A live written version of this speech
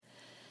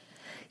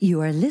You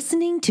are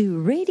listening to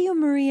Radio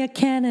Maria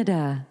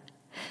Canada.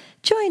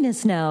 Join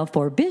us now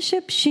for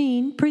Bishop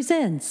Sheen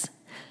Presents,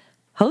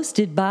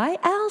 hosted by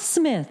Al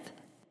Smith.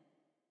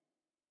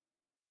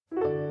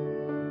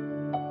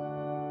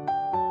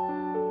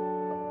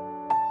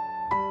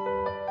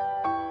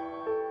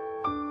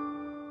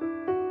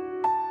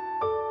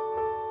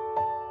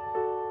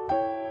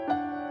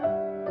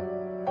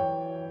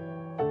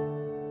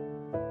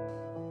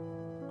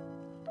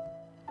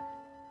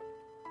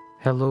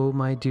 Hello,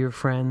 my dear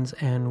friends,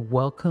 and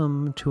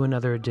welcome to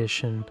another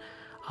edition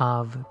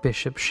of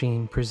Bishop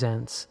Sheen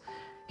Presents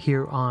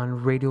here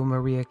on Radio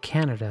Maria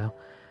Canada,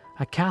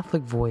 a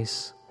Catholic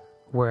voice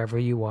wherever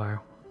you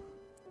are.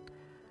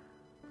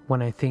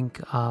 When I think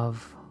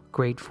of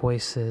great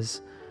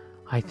voices,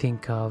 I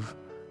think of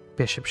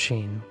Bishop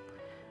Sheen,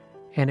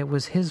 and it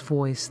was his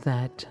voice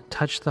that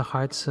touched the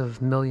hearts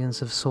of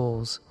millions of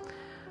souls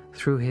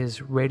through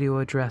his radio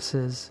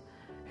addresses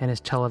and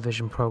his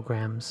television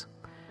programs.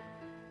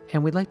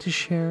 And we'd like to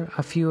share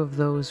a few of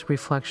those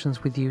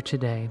reflections with you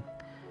today.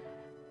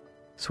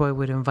 So I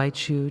would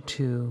invite you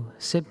to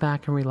sit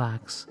back and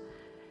relax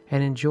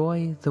and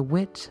enjoy the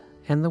wit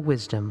and the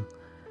wisdom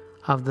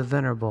of the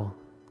Venerable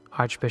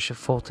Archbishop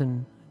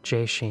Fulton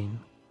J.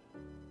 Sheen.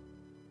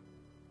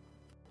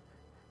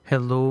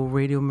 Hello,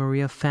 Radio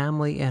Maria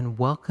family, and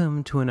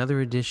welcome to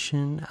another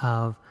edition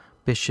of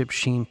Bishop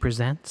Sheen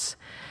Presents.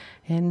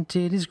 And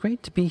it is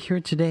great to be here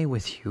today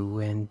with you.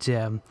 And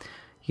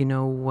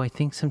I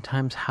think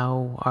sometimes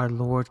how our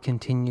Lord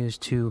continues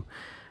to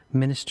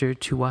minister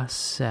to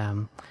us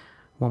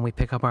when we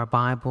pick up our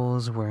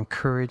Bibles, we're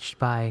encouraged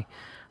by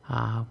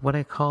what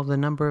I call the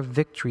number of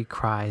victory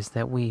cries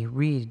that we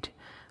read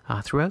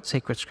throughout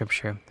sacred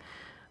scripture.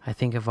 I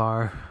think of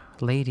Our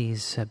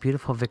Lady's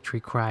beautiful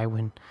victory cry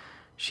when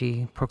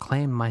she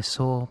proclaimed, "My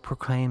soul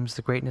proclaims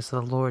the greatness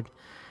of the Lord,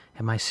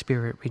 and my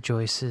spirit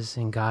rejoices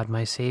in God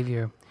my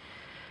Savior."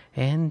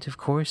 And, of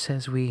course,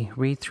 as we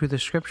read through the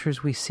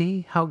scriptures, we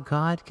see how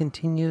God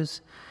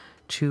continues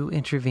to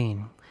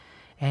intervene.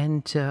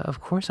 And,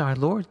 of course, our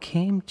Lord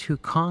came to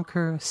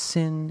conquer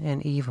sin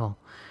and evil,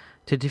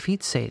 to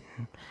defeat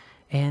Satan.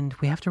 And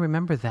we have to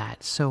remember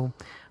that. So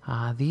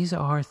these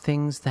are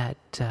things that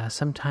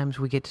sometimes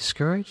we get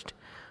discouraged,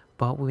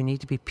 but we need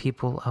to be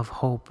people of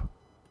hope.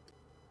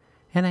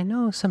 And I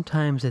know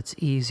sometimes it's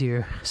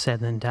easier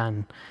said than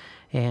done.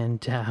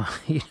 And,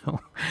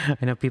 I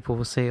know people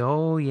will say,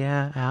 "Oh,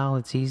 yeah, Al,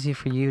 it's easy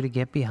for you to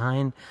get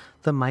behind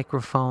the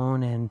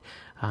microphone and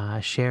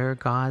share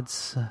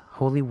God's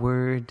holy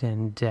word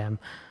and,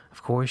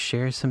 of course,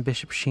 share some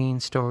Bishop Sheen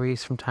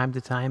stories from time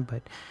to time,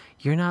 but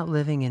you're not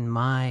living in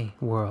my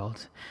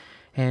world."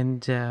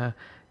 And,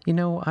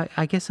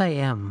 I guess I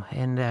am.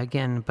 And,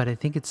 again, but I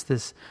think it's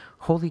this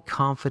holy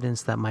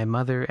confidence that my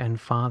mother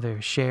and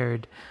father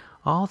shared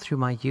all through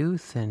my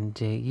youth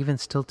and even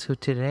still to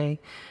today,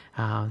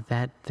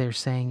 that they're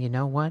saying, you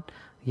know what?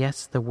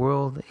 Yes, the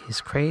world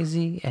is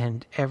crazy,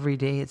 and every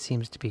day it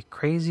seems to be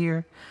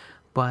crazier,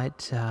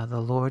 but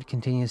the Lord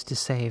continues to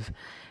save.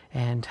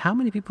 And how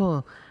many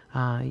people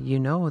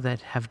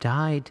that have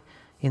died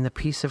in the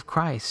peace of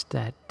Christ,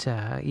 that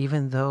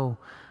even though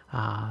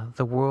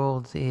the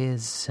world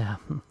is,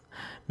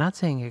 not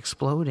saying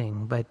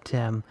exploding, but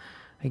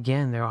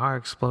again, there are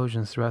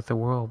explosions throughout the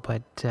world,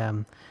 but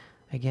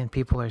again,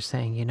 people are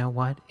saying, you know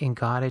what? In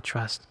God I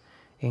trust.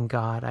 In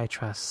God I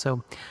trust.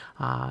 So,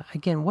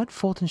 again, what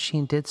Fulton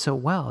Sheen did so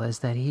well is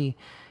that he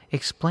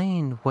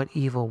explained what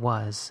evil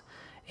was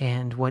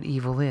and what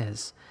evil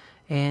is.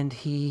 And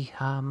he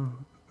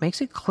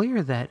makes it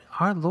clear that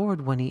our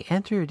Lord, when he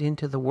entered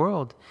into the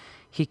world,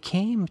 he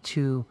came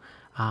to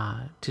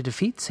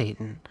defeat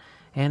Satan.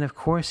 And, of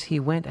course, he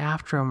went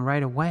after him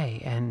right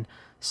away and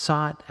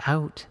sought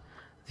out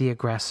the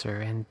aggressor.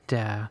 And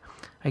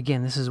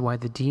again, this is why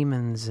the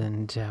demons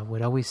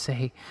would always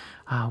say,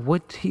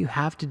 "What do you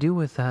have to do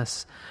with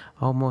us,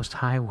 O Most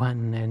High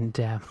One?" And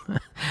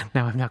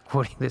now I'm not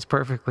quoting this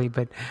perfectly,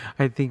 but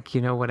I think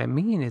you know what I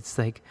mean. It's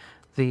like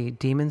the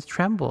demons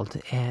trembled,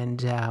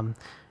 and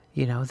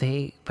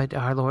but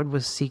our Lord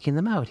was seeking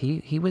them out.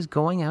 He was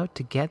going out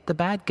to get the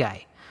bad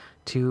guy,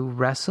 to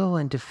wrestle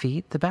and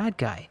defeat the bad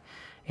guy.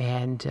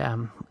 And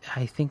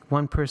I think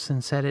one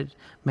person said it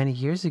many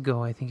years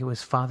ago. I think it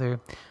was Father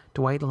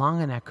Dwight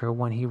Longenecker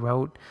when he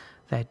wrote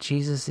that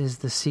Jesus is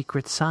the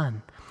secret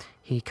son.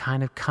 He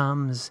kind of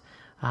comes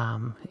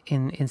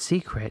in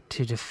secret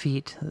to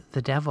defeat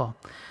the devil,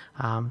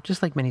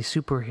 just like many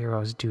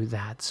superheroes do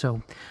that.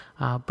 So,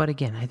 but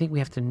again, I think we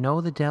have to know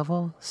the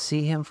devil,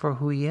 see him for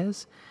who he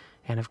is,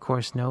 and of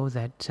course know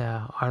that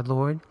our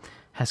Lord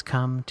has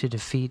come to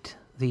defeat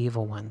the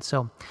evil one.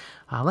 So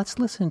let's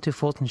listen to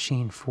Fulton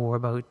Sheen for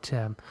about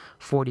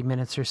 40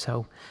 minutes or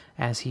so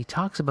as he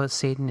talks about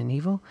Satan and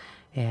evil.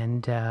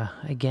 And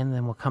again,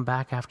 then we'll come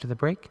back after the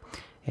break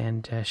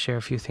and share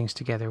a few things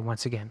together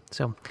once again.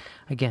 So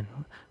again,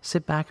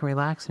 sit back and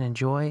relax and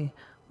enjoy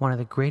one of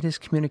the greatest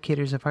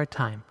communicators of our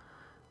time,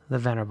 the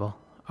Venerable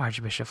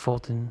Archbishop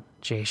Fulton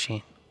J.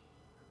 Sheen.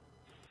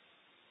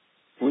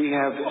 We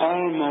have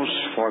almost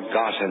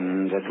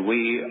forgotten that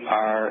we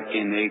are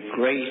in a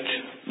great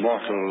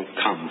mortal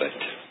combat.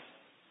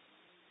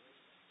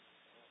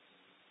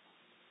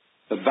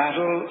 The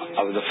battle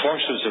of the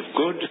forces of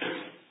good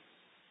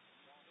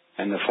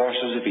and the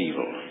forces of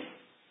evil.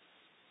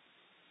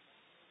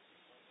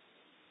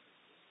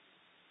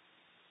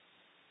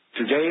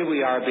 Today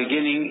we are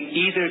beginning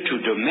either to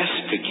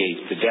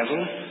domesticate the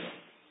devil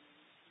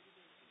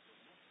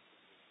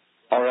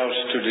or else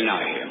to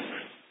deny him.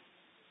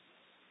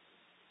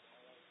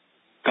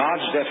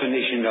 God's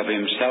definition of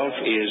himself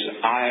is,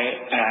 I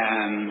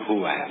am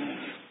who am.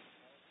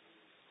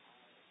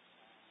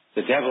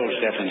 The devil's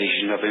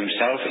definition of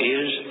himself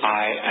is,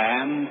 I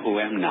am who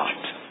am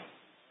not.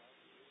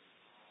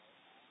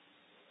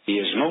 He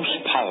is most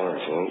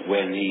powerful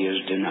when he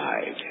is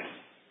denied.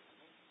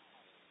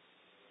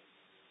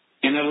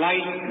 In a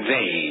light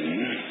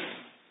vein,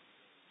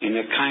 in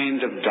a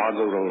kind of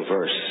doggerel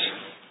verse,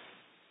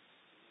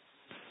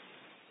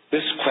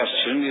 this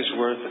question is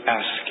worth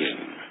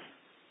asking.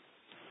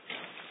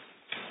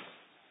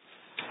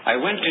 I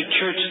went to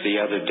church the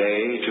other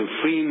day to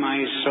free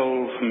my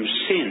soul from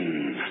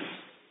sin.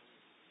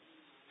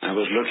 I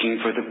was looking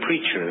for the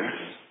preacher,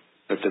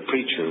 but the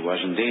preacher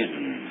wasn't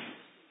in.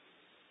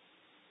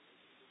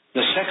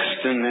 The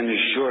sexton then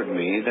assured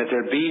me that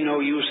there'd be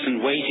no use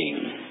in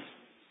waiting.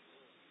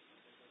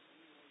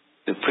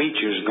 The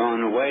preacher's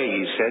gone away,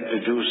 he said,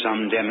 to do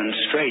some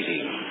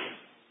demonstrating.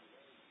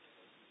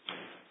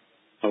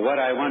 Well, what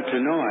I want to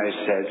know, I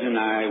said, and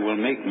I will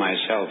make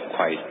myself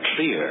quite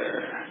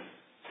clear.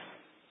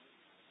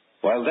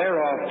 While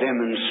they're off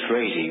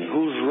demonstrating,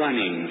 who's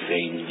running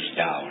things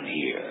down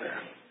here?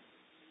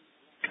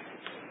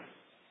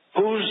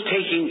 Who's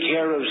taking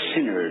care of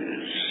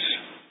sinners?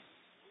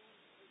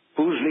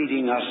 Who's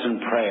leading us in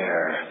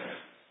prayer?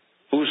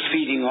 Who's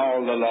feeding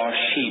all the lost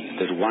sheep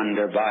that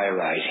wander by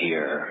right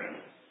here?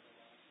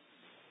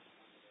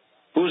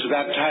 Who's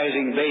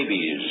baptizing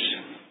babies?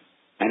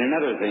 And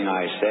another thing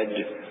I said,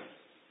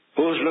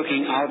 who's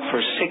looking out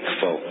for sick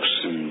folks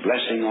and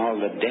blessing all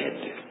the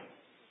dead?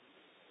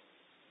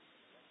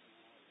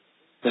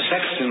 The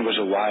sexton was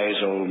a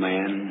wise old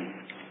man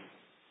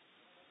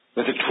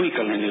with a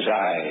twinkle in his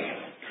eye.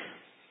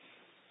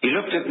 He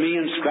looked at me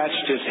and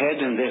scratched his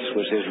head, and this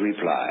was his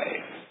reply.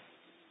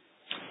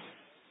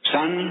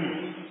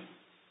 Son,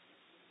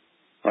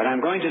 what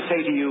I'm going to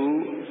say to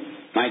you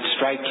might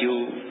strike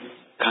you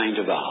kind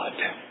of odd.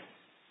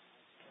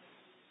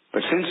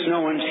 But since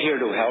no one's here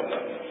to help,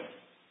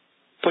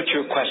 put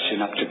your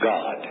question up to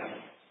God.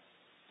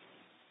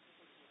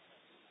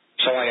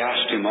 So I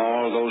asked him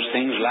all those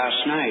things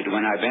last night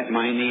when I bent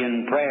my knee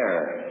in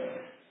prayer.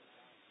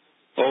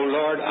 Oh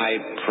Lord, I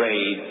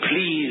prayed,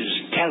 please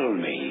tell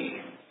me,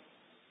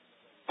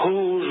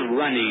 who's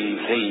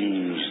running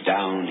things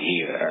down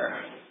here?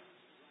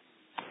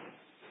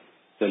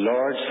 The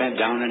Lord sent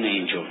down an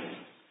angel.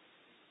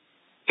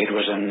 It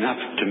was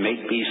enough to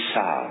make me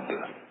sob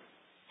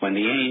when the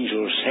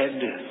angel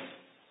said,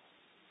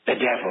 the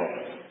devil,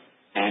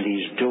 and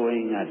he's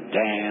doing a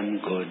damn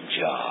good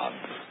job.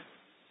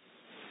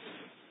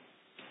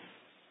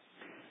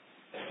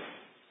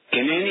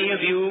 Can any of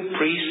you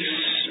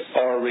priests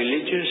or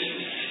religious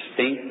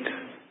think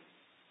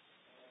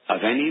of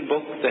any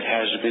book that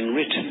has been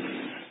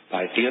written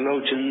by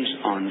theologians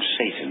on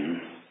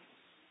Satan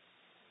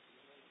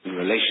in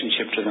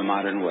relationship to the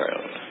modern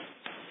world?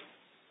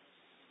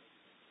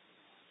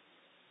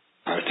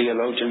 Our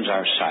theologians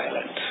are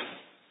silent.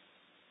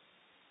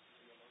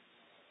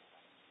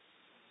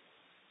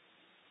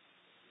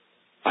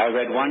 I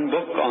read one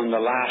book on the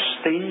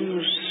last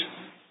things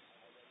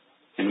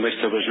in which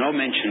there was no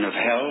mention of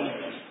hell,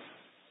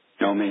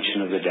 no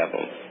mention of the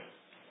devil.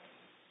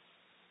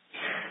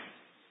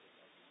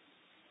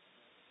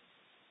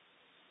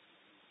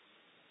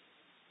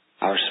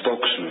 Our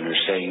spokesmen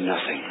are saying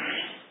nothing.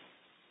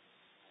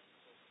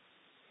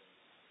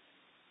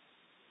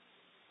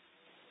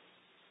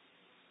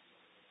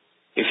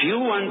 If you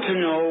want to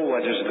know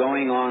what is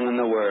going on in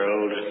the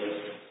world,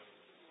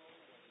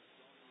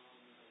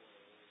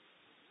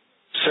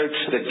 search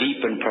the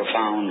deep and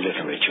profound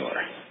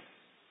literature.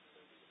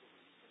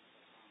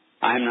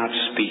 I'm not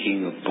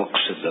speaking of books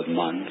of the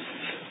month.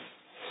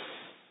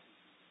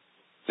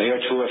 They are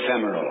too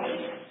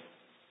ephemeral.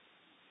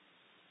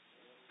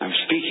 I'm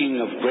speaking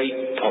of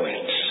great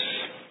poets,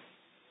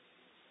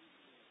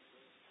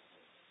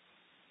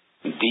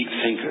 deep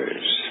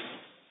thinkers.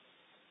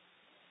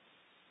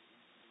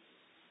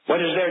 What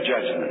is their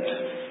judgment?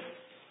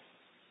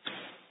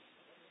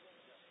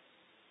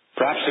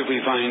 Perhaps if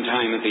we find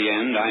time at the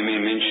end, I may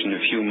mention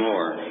a few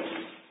more.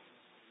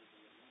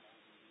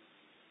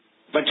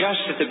 But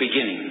just at the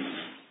beginning,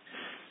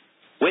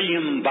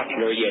 William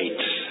Butler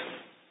Yeats.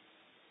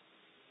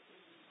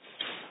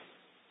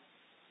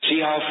 See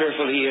how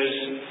fearful he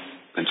is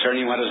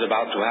concerning what is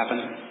about to happen?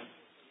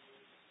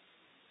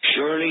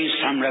 Surely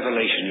some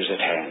revelation is at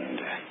hand.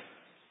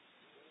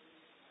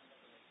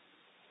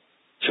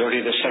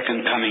 Surely the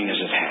second coming is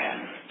at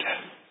hand.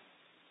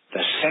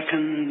 The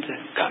second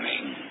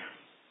coming.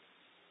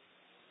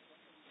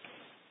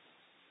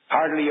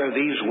 Hardly are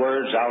these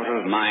words out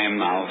of my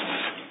mouth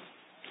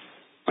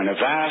when a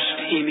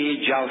vast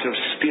image out of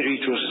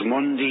Spiritus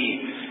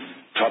Mundi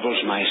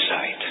troubles my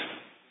sight.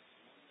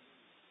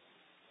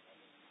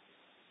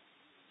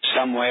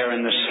 Somewhere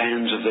in the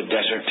sands of the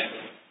desert,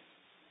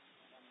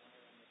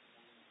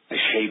 a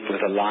shape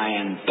with a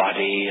lion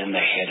body and the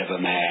head of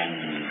a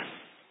man,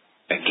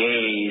 a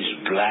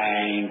gaze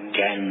blank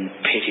and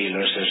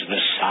pitiless as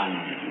the sun,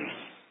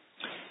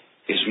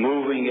 is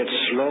moving its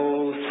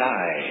slow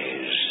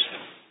thighs,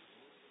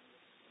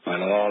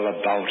 while all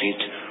about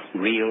it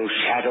reel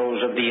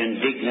shadows of the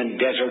indignant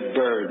desert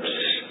birds.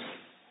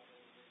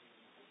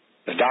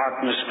 The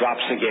darkness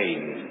drops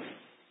again,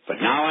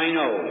 but now I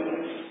know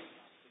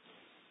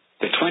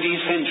the 20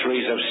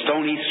 centuries of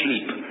stony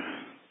sleep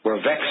were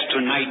vexed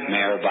to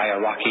nightmare by a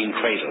rocking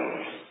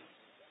cradle.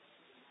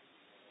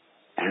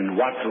 And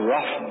what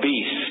rough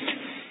beast,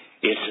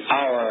 its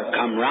hour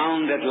come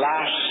round at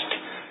last,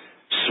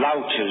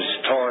 slouches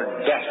toward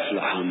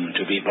Bethlehem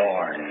to be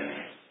born?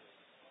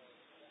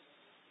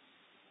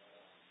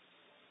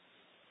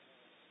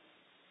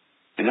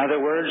 In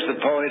other words,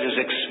 the poet is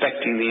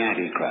expecting the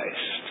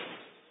Antichrist.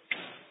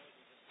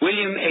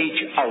 William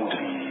H.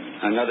 Auden,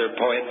 another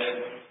poet,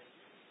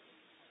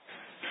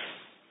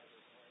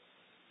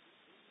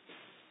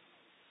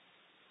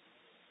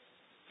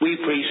 we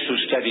priests who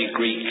study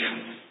Greek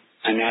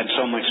and had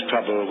so much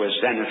trouble with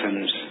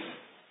Xenophon's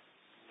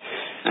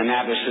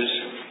Anabasis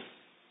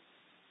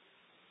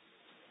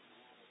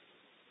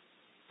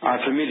are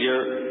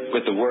familiar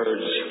with the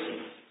words.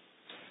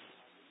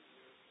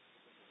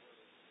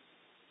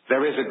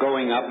 There is a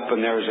going up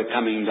and there is a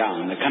coming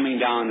down. The coming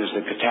down is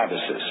the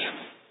catabasis.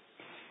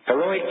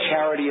 Heroic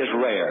charity is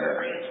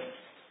rare.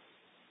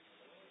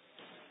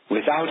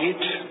 Without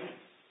it,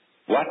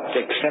 what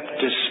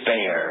except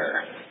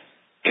despair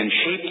can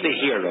shape the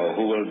hero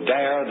who will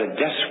dare the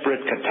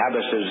desperate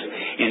catabasis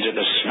into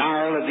the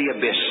snarl of the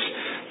abyss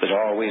that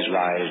always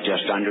lies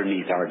just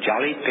underneath our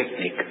jolly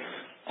picnic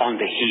on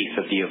the heath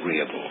of the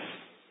agreeable?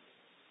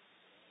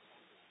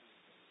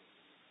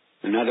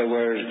 In other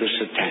words, the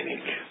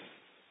satanic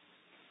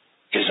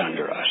is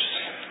under us.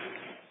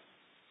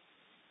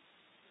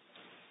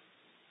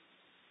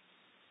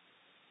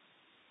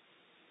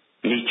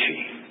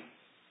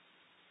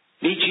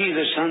 Nietzsche,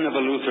 the son of a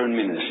Lutheran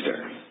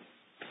minister,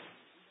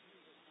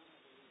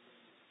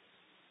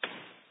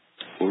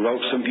 who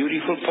wrote some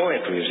beautiful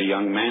poetry as a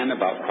young man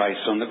about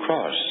Christ on the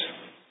cross.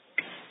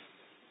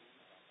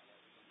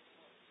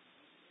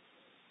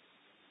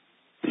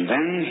 And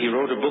then he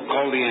wrote a book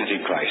called The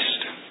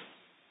Antichrist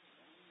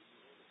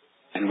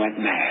and went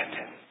mad.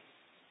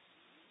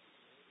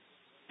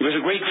 He was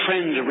a great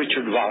friend of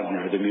Richard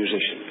Wagner, the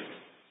musician.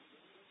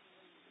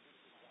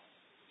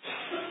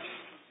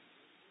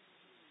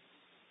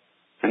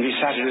 And he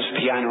sat at his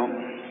piano,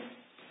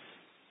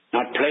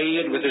 not playing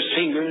it with his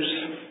fingers,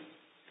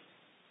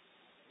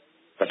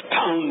 but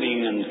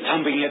pounding and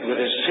thumping it with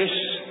his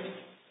fists,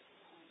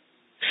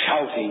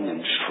 shouting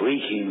and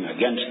shrieking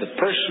against the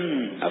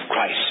person of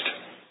Christ.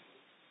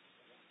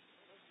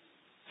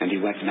 And he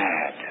went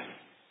mad.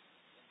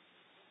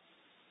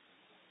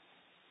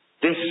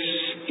 This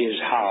is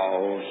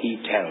how he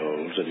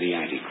tells of the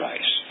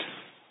Antichrist.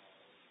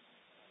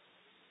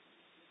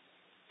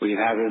 We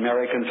have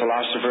American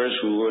philosophers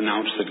who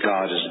announce that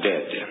God is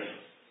dead.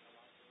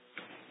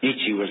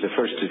 Nietzsche was the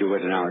first to do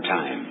it in our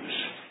times.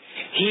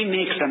 He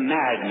makes a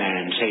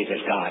madman say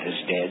that God is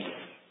dead.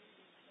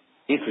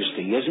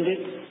 Interesting, isn't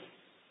it?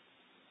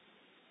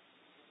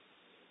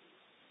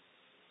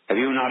 Have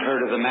you not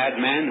heard of the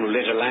madman who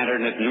lit a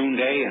lantern at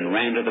noonday and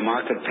ran to the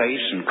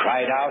marketplace and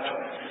cried out,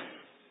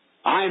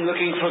 "I'm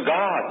looking for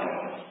God"?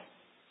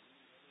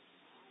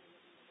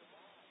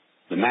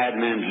 The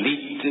madman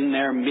leaped in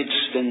their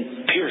midst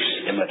and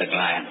pierced him with a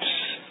glance.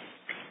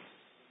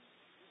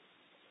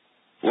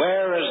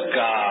 Where is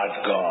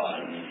God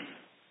gone?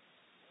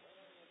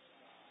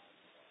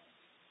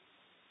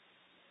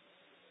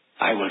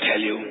 I will tell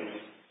you,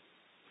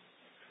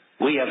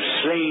 we have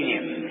slain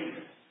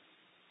him,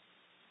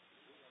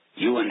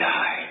 you and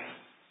I.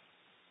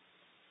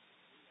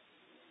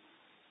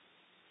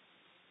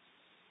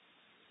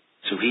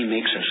 So he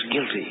makes us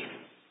guilty.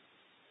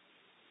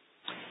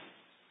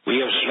 We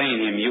have slain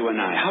him, you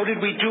and I. How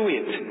did we do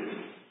it?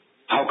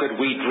 How could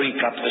we drink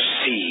up the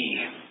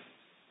sea?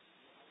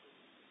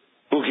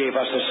 Who gave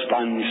us a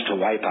sponge to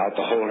wipe out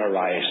the whole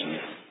horizon?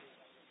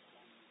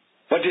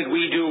 What did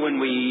we do when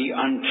we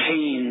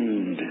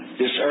unchained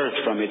this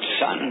earth from its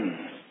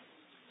sun?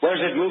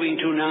 Where's it moving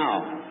to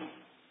now?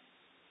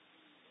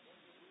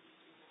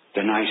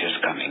 The night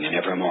is coming, and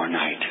ever more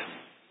night.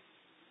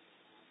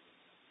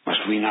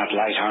 Must we not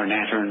light our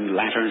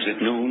lanterns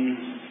at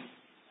noon?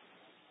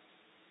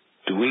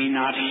 Do we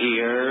not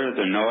hear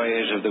the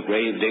noise of the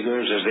grave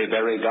diggers as they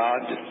bury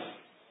God?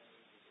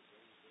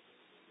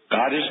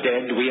 God is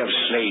dead, we have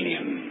slain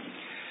him.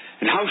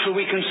 And how shall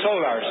we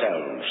console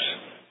ourselves?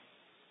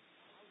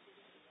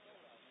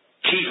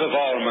 Chief of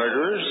all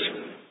murderers,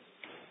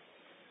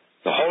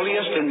 the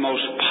holiest and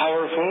most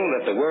powerful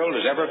that the world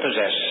has ever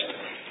possessed,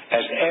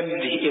 has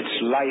ebbed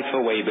its life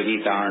away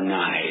beneath our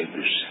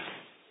knives?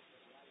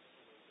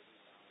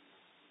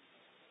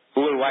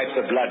 Who will wipe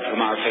the blood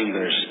from our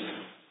fingers?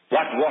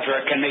 What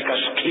water can make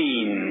us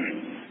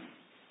clean?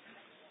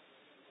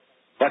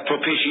 What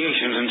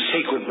propitiations and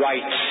sacred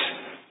rites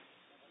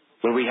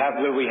will we have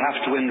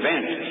to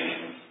invent?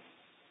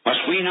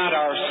 Must we not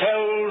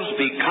ourselves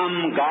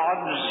become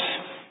gods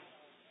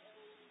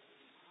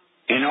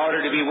in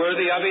order to be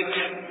worthy of it?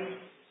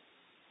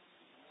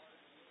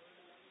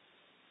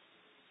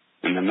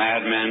 And the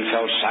madman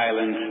fell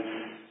silent,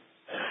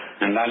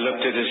 and I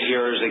looked at his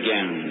hearers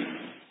again.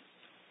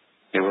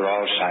 They were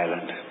all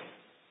silent.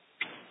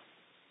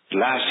 At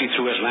last he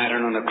threw his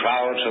lantern on the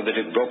crowd so that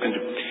it broke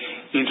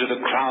into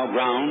the crowd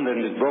ground,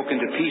 and it broke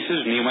into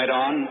pieces, and he went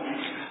on,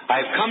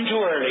 I've come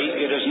too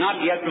early. It is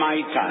not yet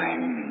my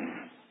time.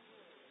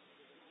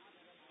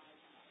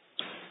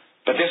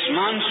 But this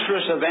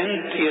monstrous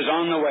event is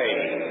on the way.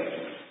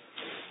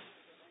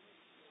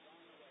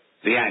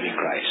 The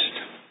Antichrist.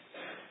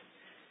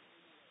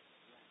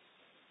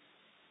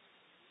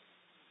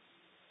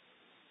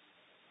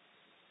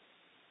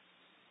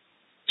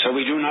 So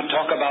we do not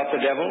talk about the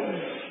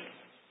devil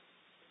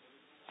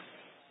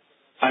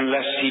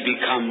unless he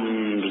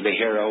becomes the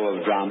hero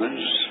of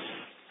dramas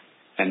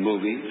and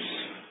movies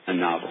and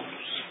novels.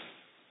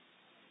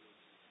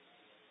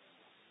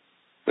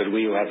 But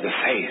we who have the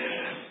faith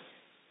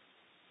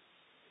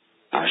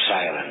are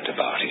silent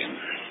about him.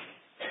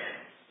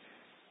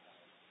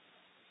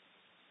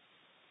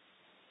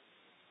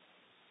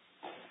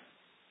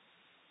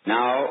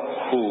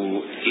 Now,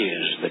 who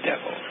is the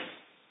devil?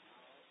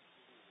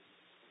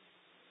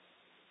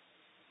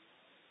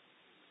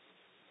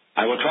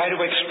 I will try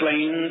to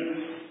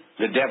explain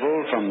the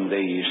devil from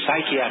the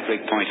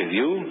psychiatric point of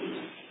view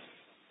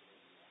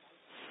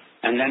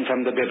and then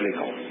from the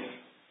biblical.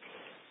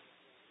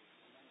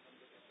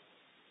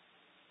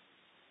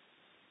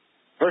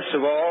 First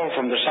of all,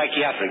 from the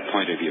psychiatric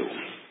point of view.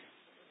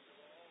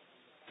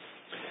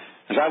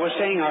 As I was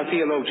saying, our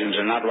theologians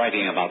are not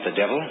writing about the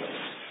devil,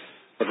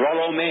 but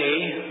Rollo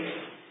May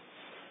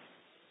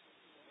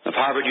of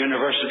Harvard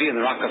University and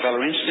the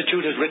Rockefeller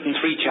Institute has written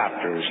 3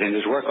 chapters in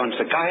his work on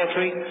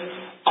psychiatry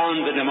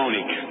on the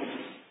demonic.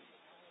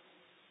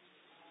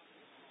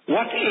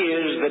 What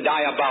is the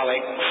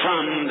diabolic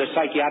from the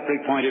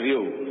psychiatric point of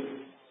view?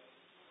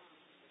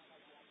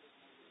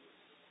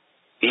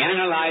 He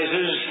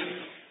analyzes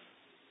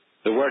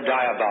the word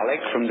diabolic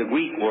from the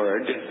Greek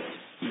word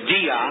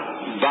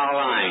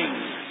diaballein.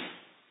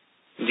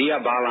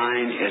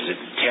 Diaballein is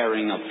a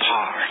tearing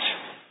apart.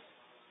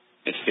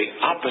 It's the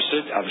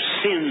opposite of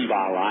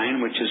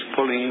synballein, which is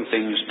pulling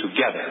things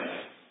together.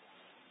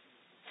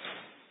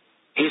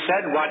 He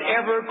said,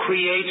 whatever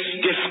creates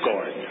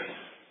discord,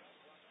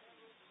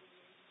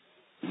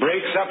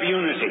 breaks up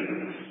unity,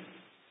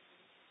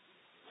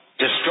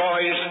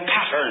 destroys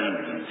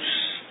patterns,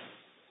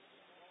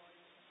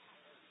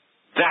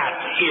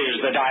 that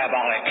is the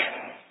diabolic.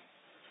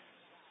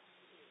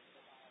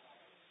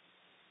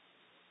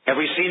 Have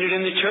we seen it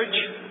in the church?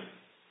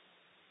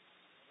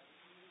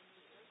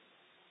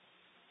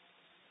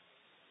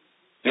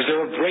 Is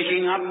there a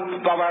breaking up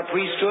of our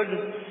priesthood?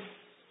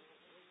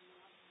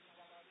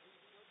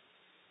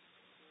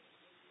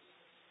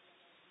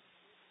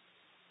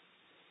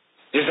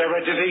 Is there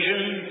a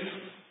division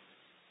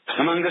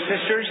among the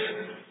sisters?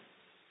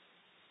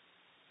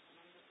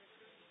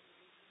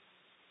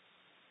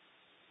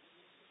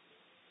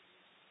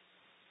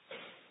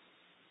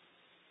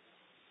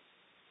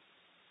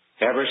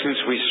 Ever since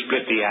we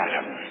split the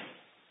atom,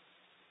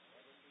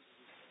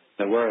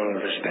 the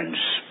world has been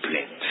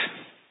split.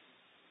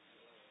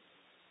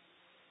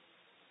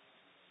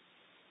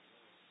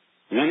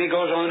 And then he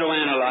goes on to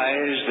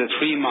analyze the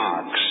 3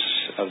 marks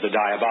of the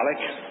diabolic: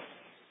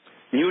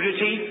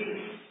 nudity,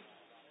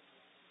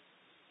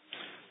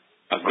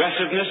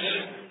 aggressiveness,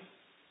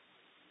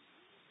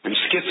 and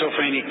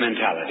schizophrenic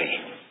mentality.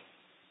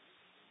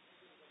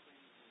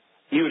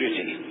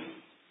 Nudity.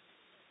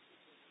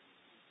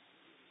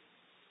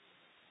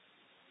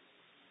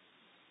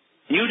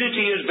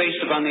 Nudity is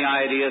based upon the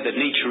idea that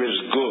nature is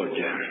good,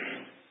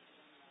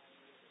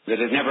 that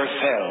it never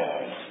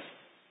fell,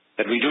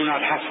 that we do not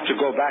have to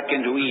go back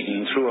into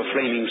Eden through a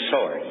flaming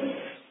sword.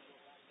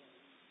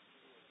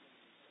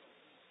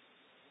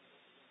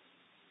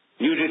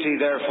 Nudity,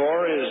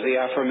 therefore, is the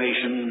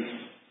affirmation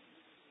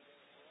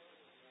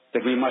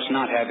that we must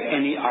not have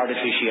any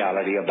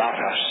artificiality about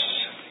us.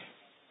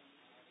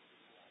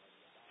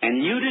 And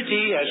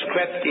nudity has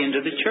crept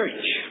into the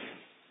church.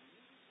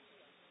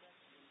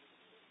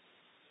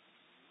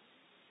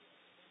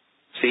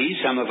 See,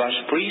 some of us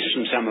priests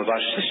and some of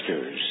us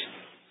sisters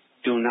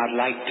do not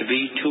like to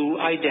be too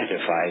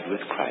identified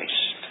with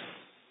Christ.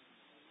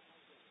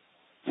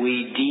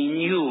 We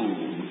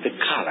denude the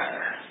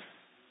collar.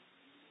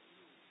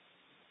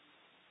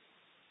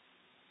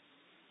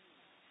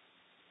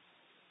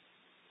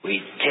 We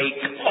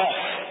take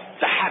off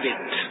the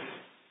habit.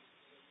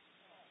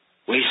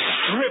 We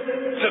strip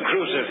the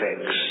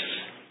crucifix.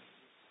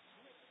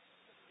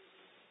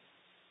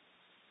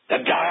 The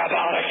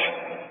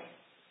diabolic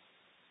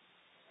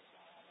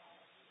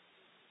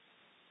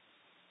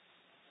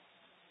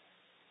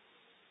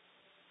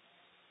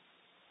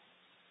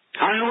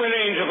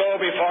unwilling to go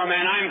before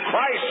men. I'm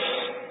Christ.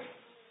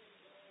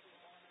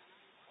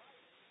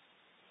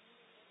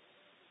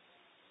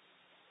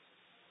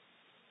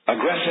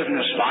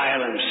 Aggressiveness,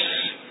 violence.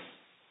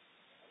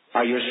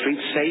 Are your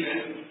streets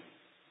safe?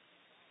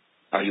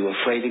 Are you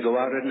afraid to go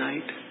out at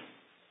night?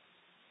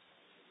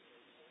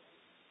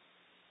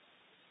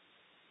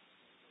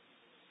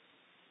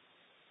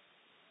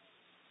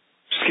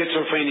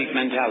 Schizophrenic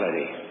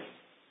mentality.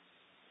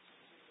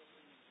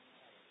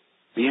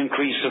 The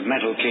increase of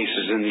mental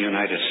cases in the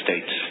United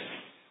States.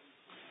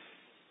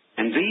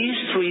 And these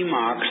three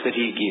marks that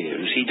he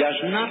gives, he does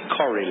not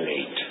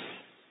correlate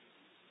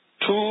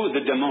to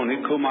the demonic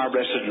whom our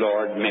blessed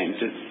Lord met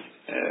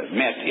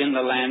in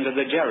the land of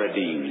the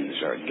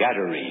Gerasenes or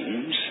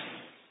Gadarenes,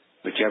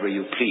 whichever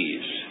you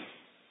please.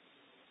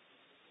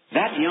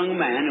 That young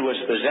man who was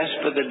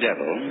possessed by the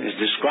devil is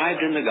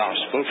described in the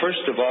gospel,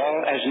 first of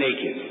all, as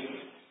naked.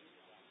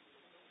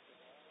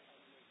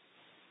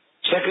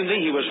 Secondly,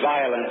 he was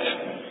violent.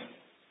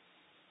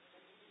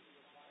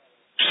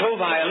 So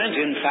violent,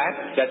 in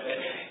fact, that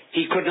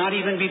he could not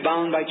even be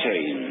bound by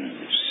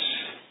chains.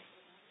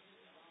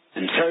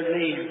 And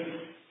thirdly,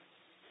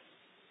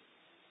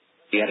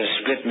 he had a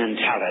split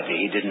mentality.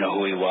 He didn't know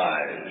who he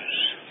was.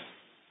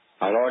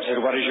 Our Lord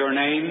said, "What is your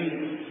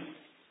name?"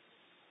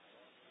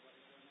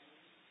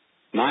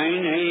 "My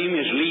name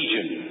is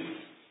Legion."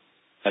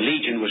 A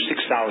legion was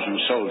 6,000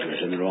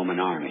 soldiers in the Roman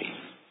army.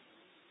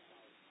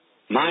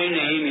 "My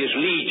name is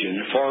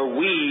Legion, for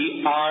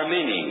we are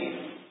many."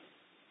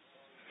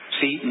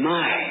 See,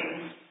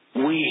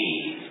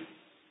 we.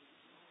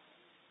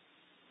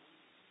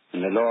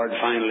 And the Lord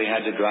finally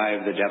had to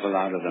drive the devil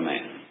out of the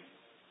man.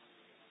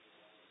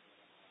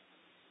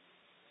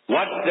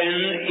 What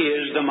then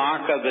is the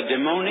mark of the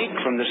demonic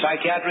from the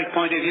psychiatric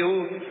point of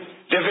view?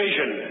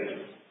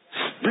 Division,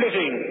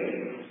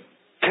 splitting,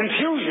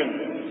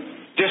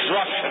 confusion,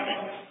 disruption.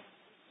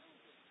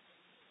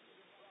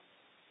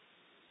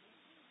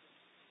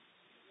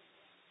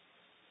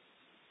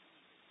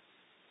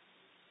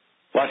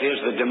 What is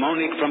the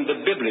demonic from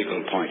the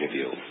biblical point of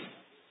view?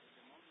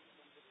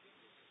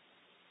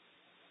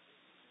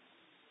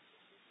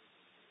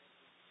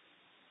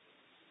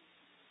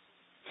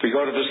 If we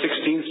go to the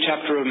 16th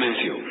chapter of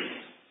Matthew,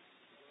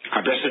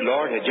 our blessed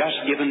Lord had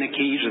just given the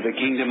keys of the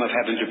kingdom of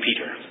heaven to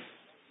Peter.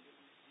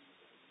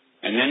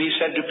 And then he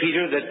said to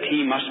Peter that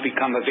he must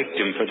become a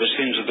victim for the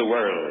sins of the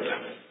world.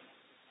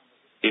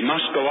 He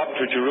must go up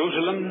to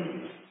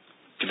Jerusalem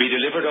to be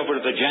delivered over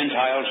to the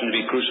Gentiles and to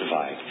be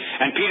crucified.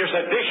 And Peter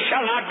said, "This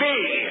shall not be.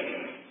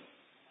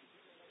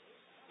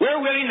 We're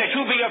willing that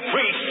you be a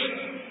priest,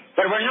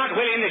 but we're not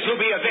willing that you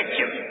be a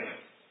victim.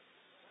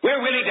 We're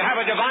willing to have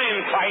a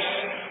divine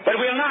Christ, but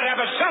we'll not have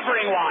a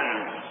suffering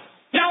one.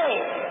 No!"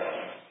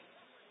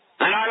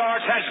 And our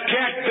Lord says,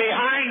 "Get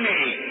behind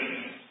me,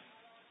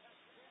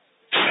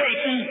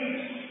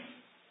 Satan.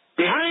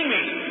 Behind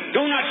me.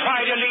 Do not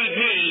try to lead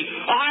me.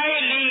 I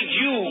lead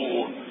you,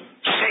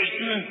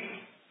 Satan."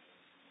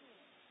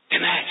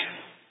 Imagine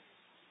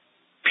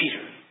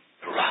Peter,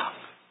 the rock,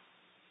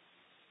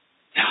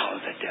 now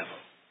the devil.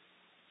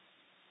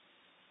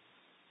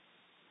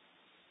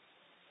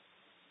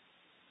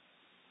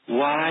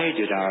 Why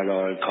did our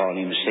Lord call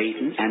him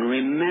Satan? And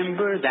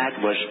remember, that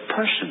was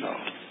personal.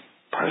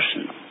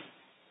 Personal.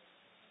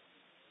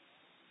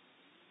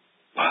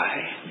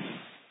 Why?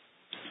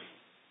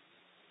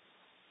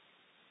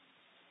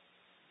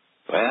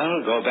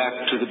 Well, go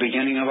back to the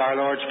beginning of our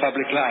Lord's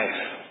public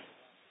life.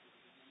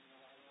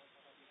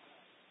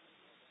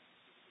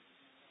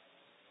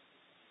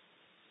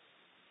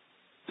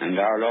 And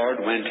our Lord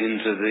went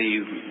into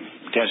the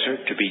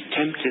desert to be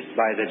tempted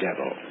by the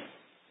devil.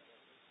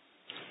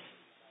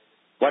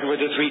 What were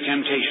the three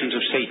temptations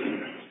of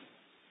Satan?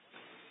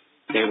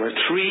 They were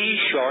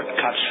three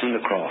shortcuts from the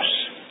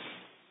cross.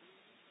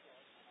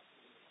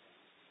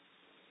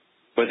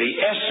 For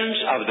the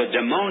essence of the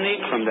demonic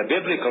from the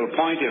biblical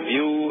point of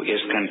view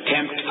is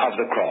contempt of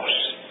the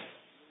cross.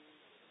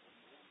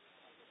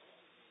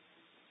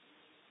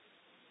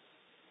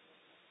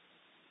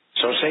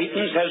 So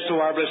Satan says to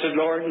our blessed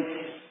Lord,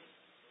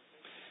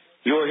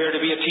 "You are here to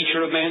be a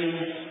teacher of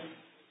men.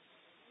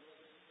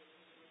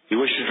 You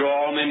wish to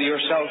draw all men to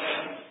yourself.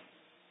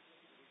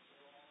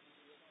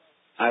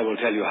 I will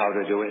tell you how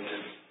to do it.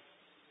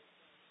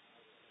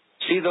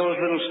 See those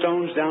little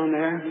stones down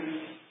there?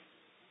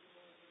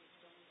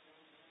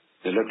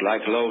 They look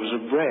like loaves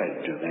of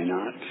bread, do they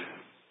not?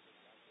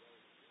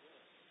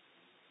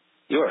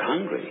 You're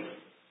hungry.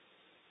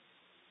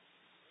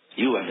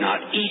 You have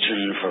not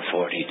eaten for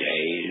 40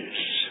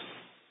 days.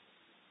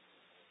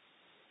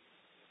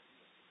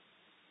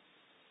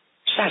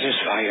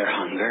 Satisfy your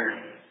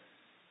hunger.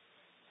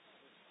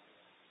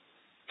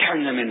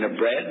 Turn them into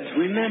bread.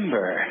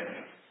 Remember,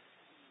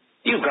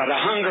 you've got a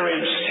hunger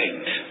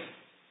instinct.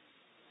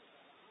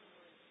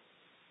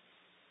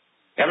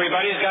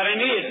 Everybody's got an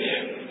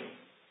id.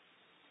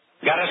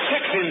 Got a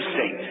sex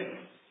instinct.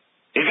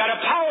 You've got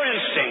a power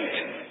instinct.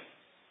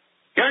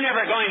 You're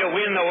never going to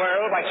win the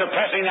world by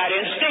suppressing that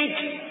instinct.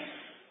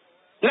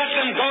 Let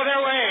them go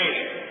their way.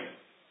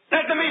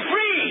 Let them be free.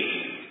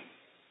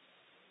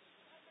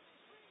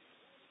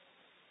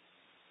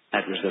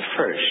 That was the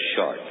first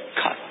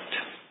shortcut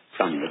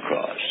from the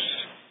cross.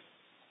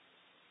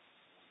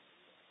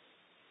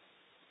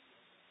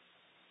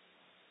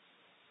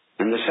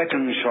 And the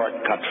second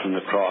shortcut from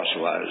the cross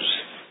was,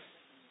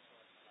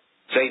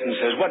 Satan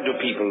says, what do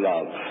people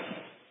love?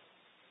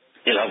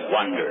 They love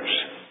wonders,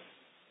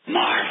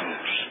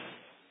 marvels,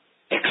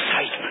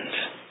 excitement,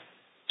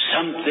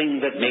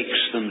 something that makes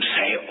them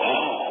say,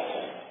 oh.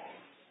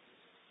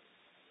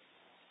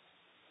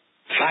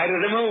 Fly to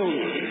the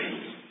moon.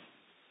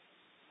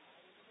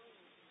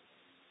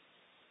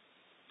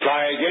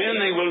 Fly again,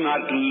 they will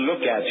not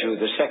look at you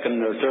the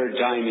second or third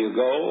time you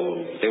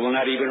go. They will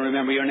not even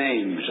remember your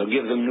name, so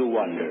give them new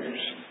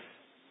wonders.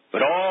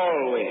 But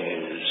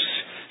always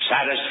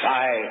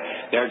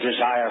satisfy their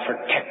desire for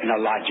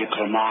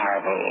technological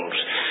marvels.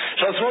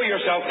 So throw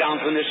yourself down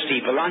from the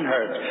steeple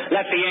unhurt.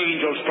 Let the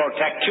angels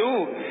protect you.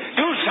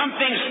 Do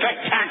something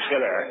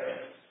spectacular.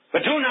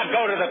 But do not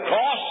go to the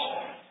cross.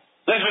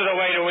 This is the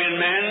way to win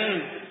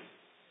men.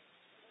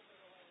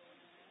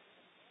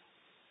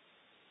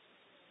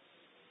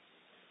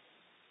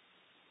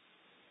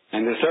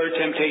 And the third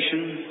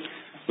temptation,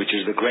 which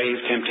is the grave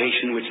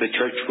temptation which the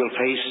church will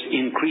face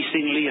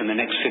increasingly in the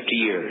next 50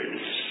 years.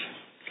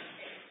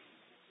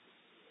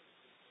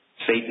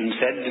 Satan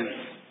said,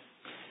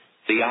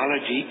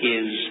 theology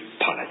is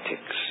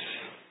politics.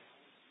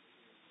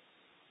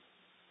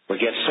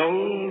 Forget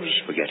souls,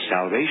 forget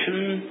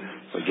salvation,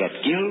 forget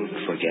guilt,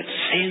 forget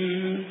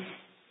sin.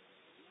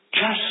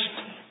 Just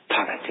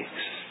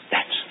politics.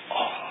 That's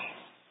all.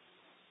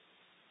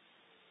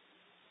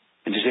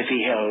 And as if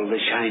he held the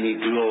shiny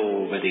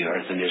globe of the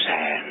earth in his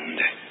hand.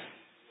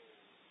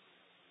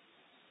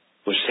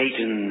 Was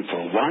Satan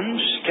for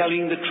once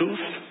telling the truth?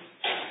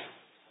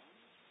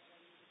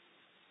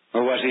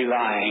 Or was he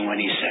lying when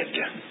he said,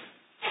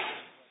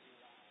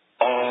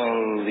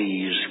 all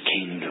these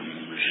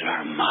kingdoms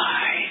are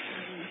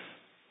mine?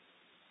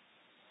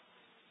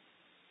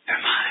 They're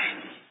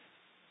mine.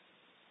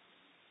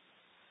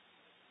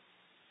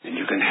 And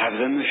you can have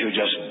them if you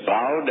just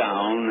bow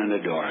down and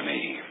adore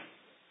me.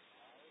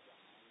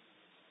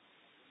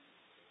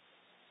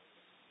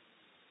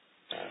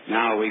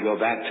 Now we go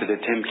back to the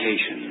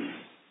temptation,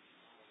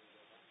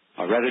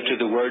 or rather to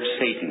the word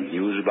Satan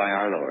used by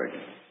our Lord.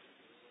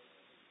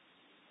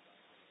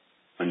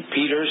 When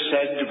Peter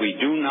said, we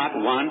do not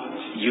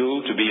want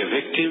you to be a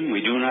victim,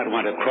 we do not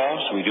want a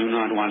cross, we do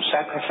not want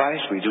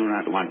sacrifice, we do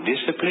not want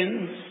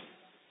discipline,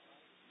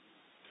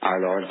 our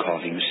Lord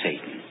called him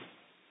Satan.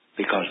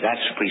 Because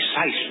that's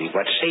precisely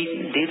what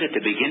Satan did at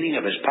the beginning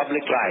of his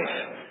public life,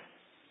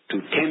 to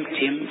tempt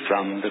him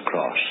from the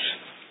cross.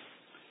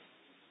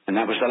 And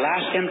that was the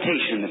last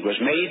temptation that was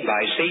made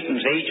by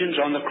Satan's agents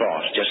on the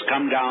cross. Just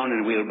come down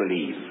and we'll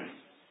believe.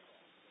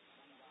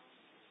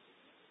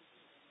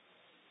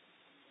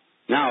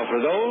 Now, for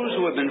those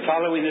who have been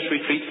following this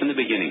retreat from the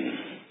beginning,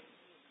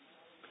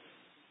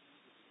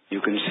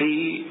 you can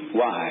see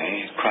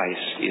why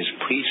Christ is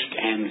priest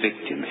and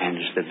victim, and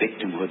it's the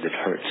victimhood that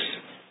hurts.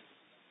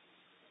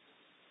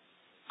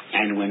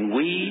 And when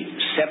we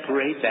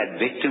separate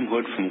that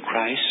victimhood from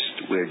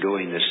Christ, we're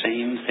doing the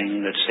same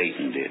thing that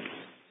Satan did.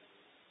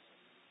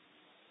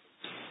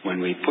 When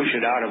we push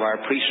it out of our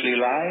priestly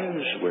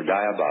lives, we're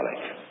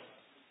diabolic.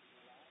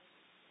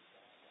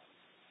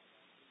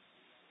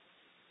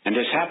 And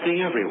it's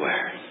happening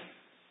everywhere.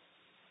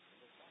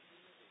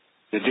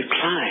 The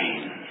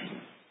decline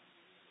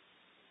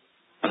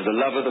of the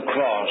love of the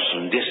cross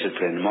and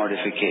discipline and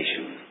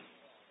mortification.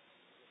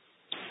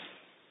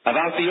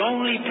 About the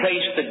only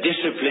place that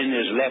discipline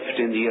is left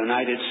in the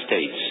United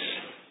States.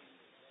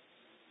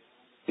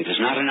 It is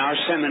not in our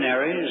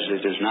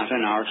seminaries. It is not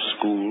in our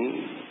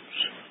schools.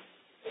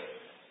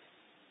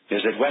 It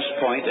is at West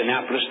Point,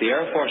 Annapolis, the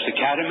Air Force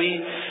Academy,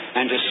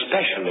 and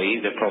especially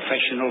the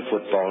professional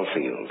football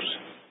fields.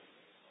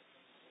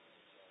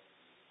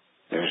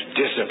 There's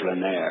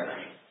discipline there.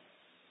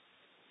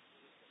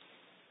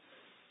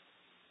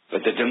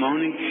 But the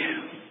demonic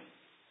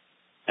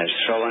has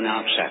thrown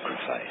out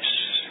sacrifice.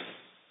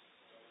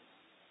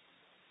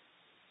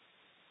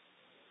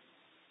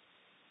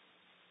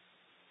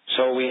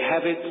 So we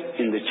have it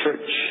in the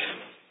church.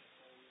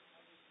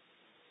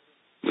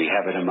 We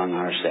have it among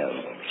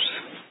ourselves.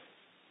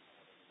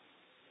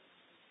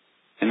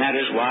 And that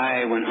is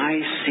why when I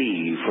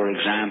see, for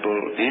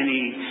example,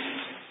 any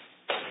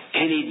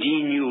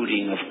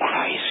denuding of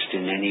Christ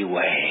in any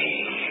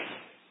way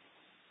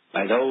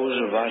by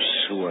those of us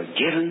who are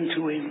given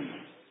to him,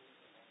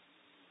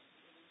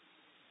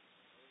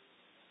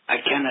 I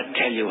cannot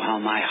tell you how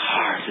my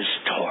heart is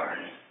torn.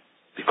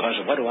 Because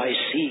what do I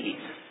see?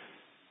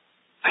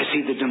 I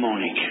see the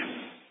demonic.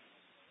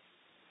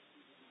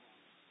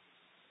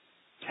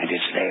 And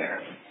it's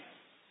there.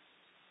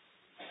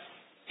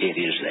 It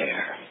is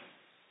there.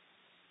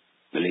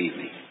 Believe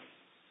me.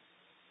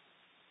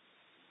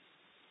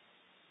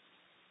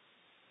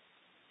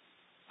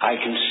 I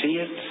can see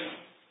it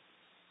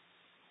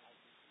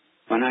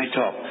when I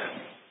talk.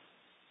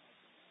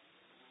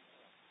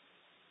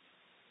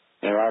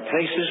 There are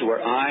places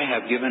where I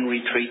have given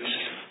retreats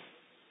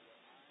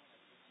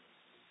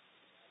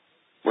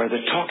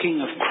the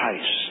talking of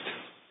Christ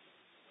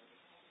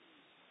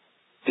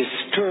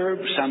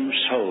disturbed some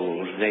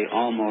souls, they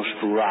almost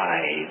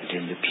writhed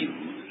in the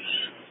pews.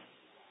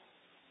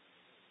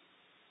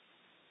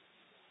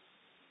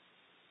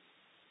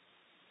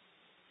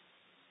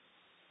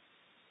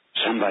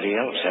 Somebody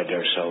else had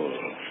their soul,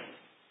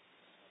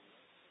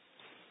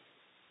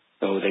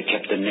 though they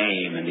kept the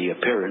name and the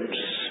appearance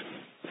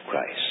of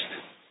Christ.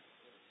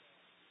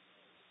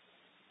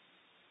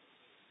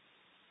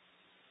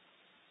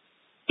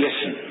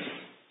 Listen.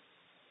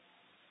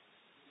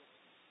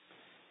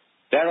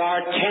 There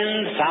are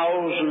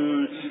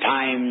 10,000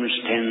 times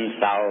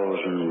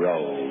 10,000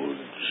 roads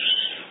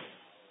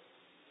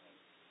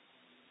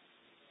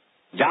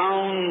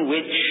down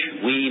which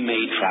we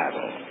may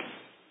travel.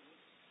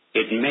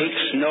 It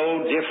makes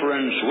no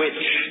difference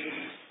which,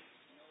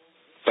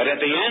 but at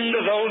the end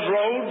of those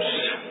roads,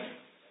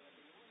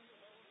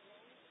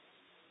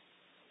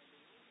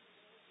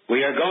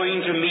 we are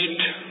going to meet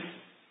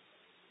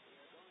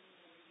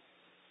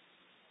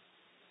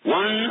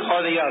one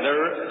or the other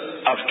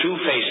of two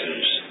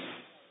faces.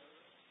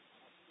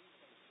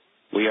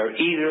 We are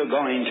either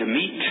going to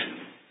meet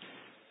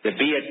the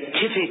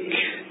beatific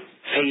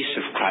face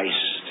of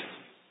Christ,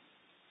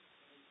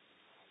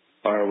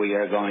 or we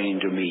are going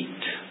to meet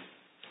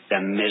the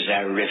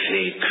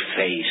miserific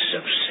face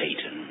of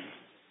Satan.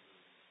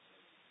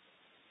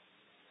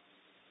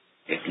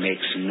 It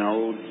makes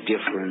no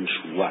difference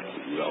what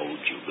road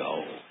you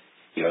go.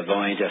 You're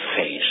going to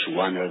face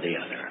one or the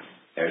other.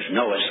 There's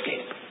no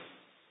escape.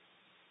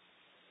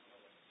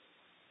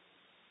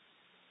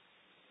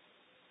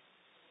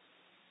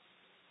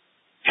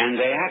 And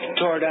they act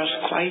toward us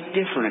quite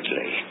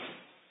differently.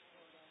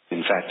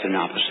 In fact, in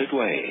opposite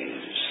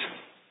ways.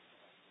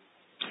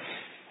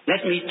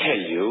 Let me tell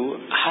you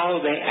how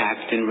they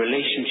act in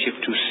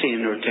relationship to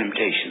sin or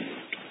temptation.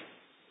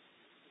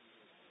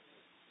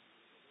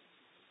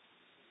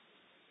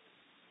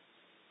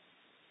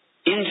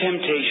 In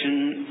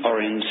temptation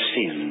or in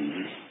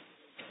sin,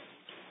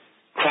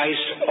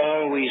 Christ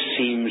always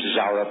seems as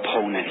our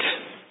opponent.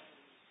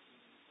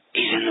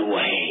 He's in the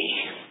way.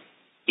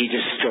 He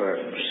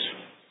disturbs.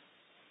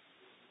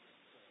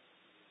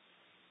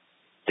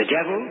 The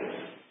devil,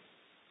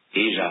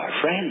 he's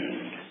our friend.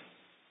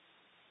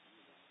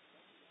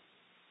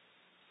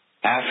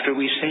 After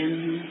we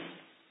sin,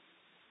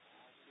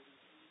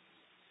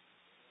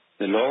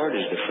 the Lord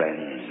is the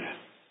friend,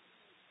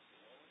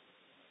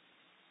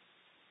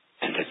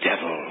 and the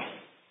devil,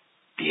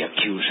 the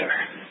accuser.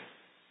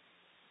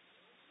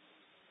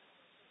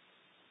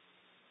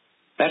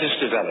 Let us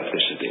develop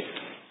this a bit.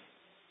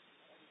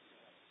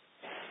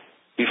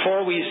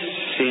 Before we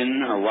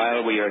sin or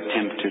while we are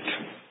tempted,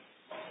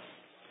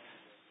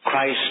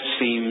 Christ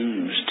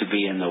seems to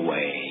be in the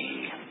way.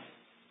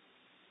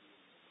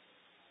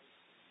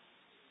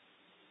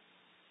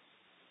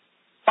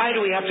 Why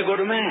do we have to go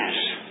to Mass?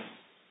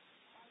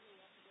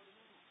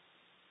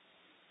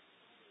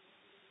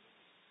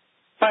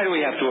 Why do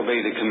we have to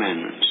obey the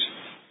commandments?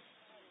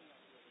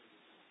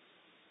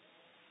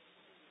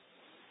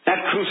 That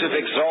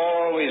crucifix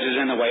always is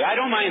in the way. I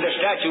don't mind the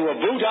statue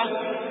of Buddha.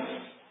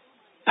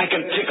 I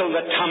can tickle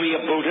the tummy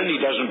of Buddha and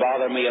he doesn't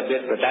bother me a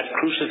bit, but that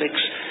crucifix,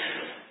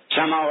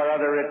 somehow or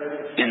other,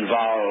 it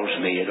involves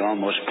me. It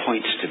almost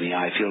points to me.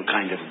 I feel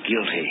kind of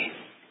guilty.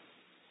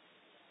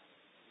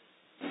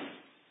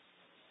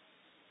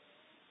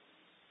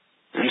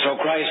 And so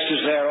Christ is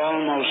there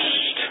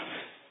almost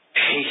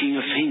shaking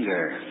a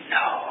finger.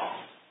 No.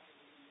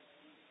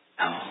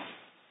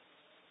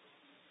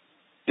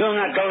 Do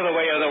not go the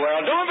way of the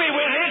world. Don't be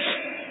with it.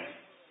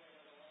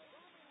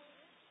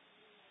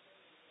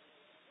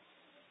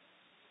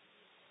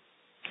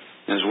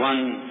 As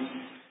one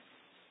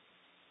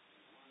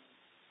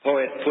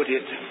poet put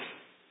it,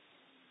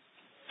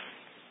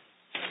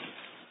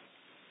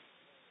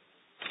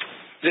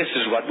 this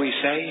is what we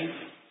say.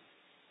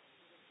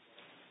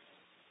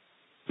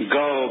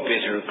 Go,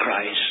 bitter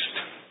Christ.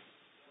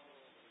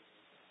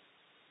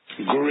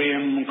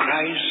 Grim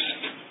Christ.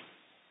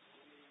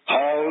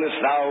 Haul,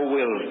 if thou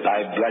wilt,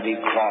 thy bloody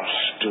cross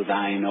to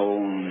thine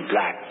own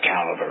black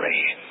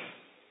Calvary.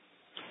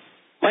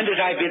 When did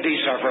I bid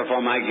thee suffer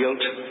for my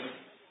guilt?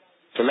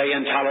 To lay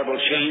intolerable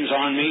chains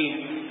on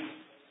me?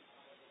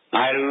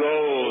 I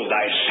loathe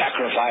thy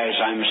sacrifice,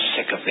 I'm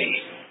sick of thee.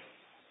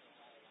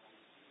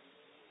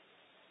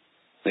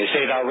 They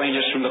say thou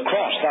reignest from the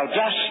cross, thou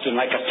dost, and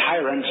like a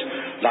tyrant,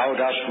 thou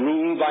dost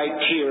rule by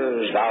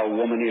tears, thou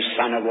womanish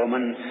son of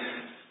woman.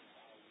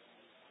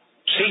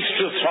 Cease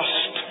to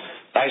thrust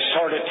thy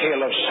sordid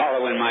tale of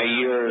sorrow in my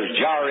ears,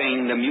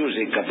 jarring the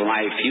music of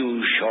my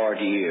few short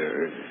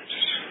years.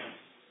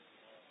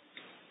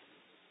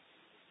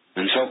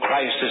 And so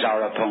Christ is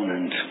our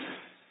opponent.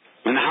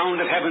 When the hound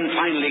of heaven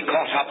finally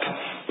caught up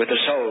with the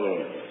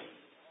soul,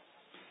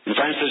 in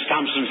Francis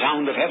Thompson's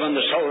Hound of Heaven,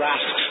 the soul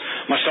asks,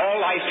 must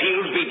all thy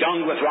fields be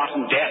dung with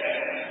rotten death?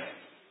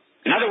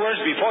 In other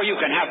words, before you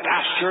can have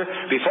pasture,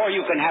 before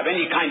you can have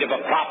any kind of a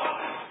crop,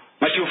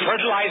 must you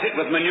fertilize it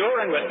with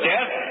manure and with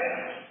death?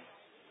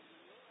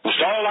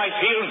 Must all thy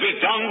fields be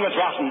dung with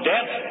rotten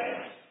death?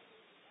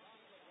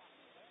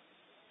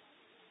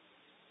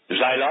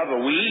 I love a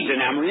weed,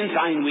 an amaranth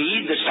fine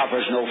weed that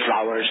suffers no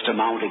flowers to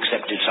mount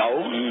except its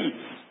own.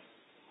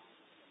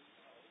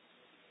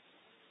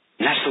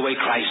 And that's the way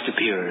Christ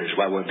appears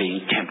while we're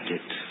being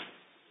tempted.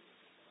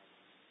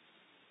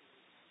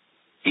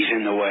 He's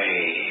in the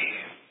way.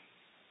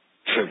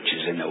 Church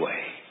is in the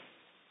way.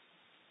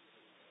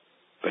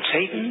 But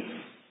Satan,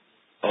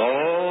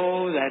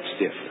 oh, that's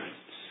different.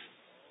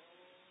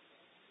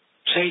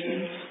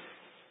 Satan,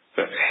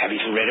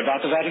 haven't you read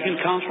about the Vatican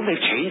Council?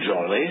 They've changed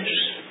all this.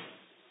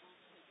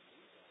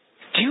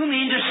 Do you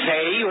mean to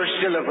say you're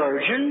still a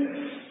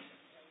virgin?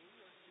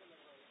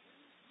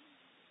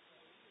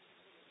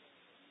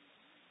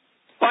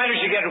 Why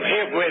don't you get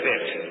hip with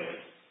it?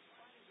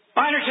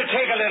 Why don't you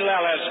take a little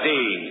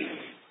LSD?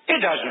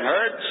 It doesn't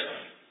hurt.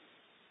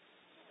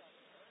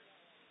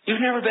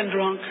 You've never been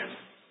drunk.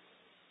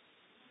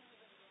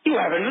 You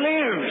haven't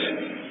lived.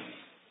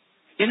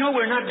 You know,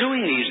 we're not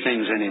doing these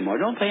things anymore.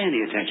 Don't pay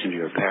any attention to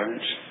your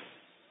parents.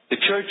 The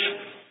church,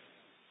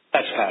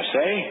 that's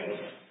passé.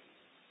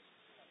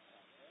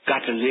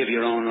 Got to live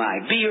your own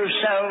life. Be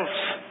yourself.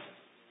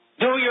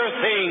 Do your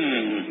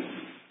thing.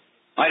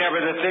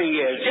 Whatever the thing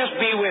is, just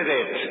be with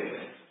it.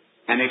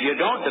 And if you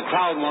don't, the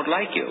crowd won't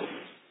like you.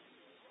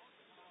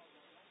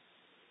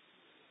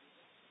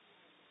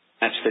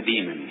 That's the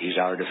demon. He's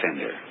our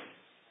defender.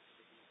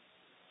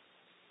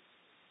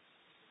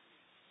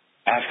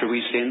 After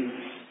we sin,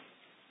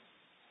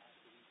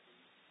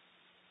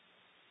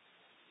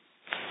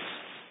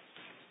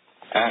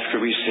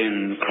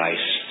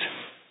 Christ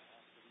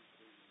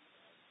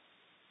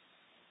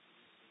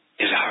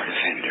is our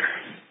defender.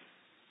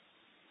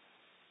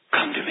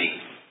 Come to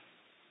me.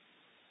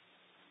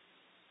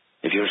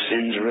 If your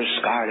sins are as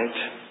scarlet,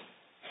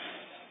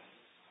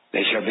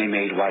 they shall be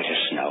made white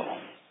as snow.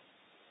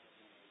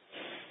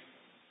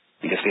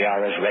 And if they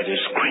are as red as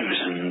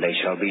crimson, they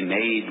shall be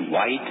made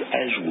white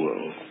as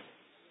wool.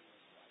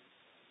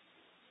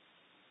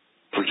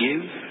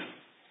 Forgive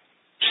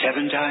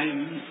 7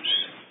 times,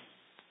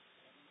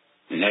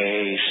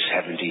 nay,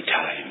 70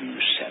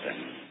 times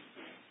 7.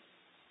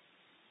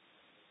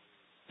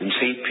 And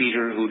St.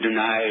 Peter, who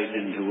denied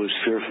and who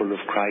was fearful of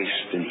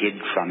Christ and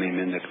hid from him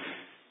in the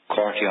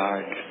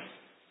courtyard,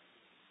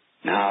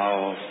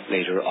 now,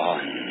 later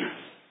on,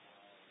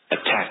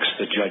 attacks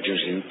the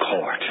judges in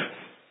court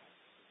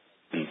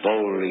and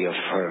boldly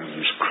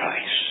affirms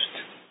Christ.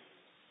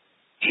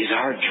 He's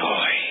our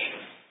joy.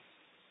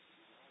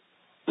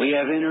 We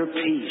have inner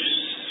peace.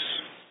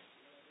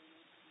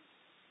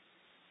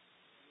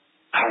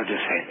 Our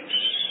defense.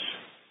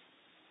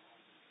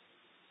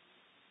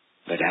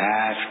 But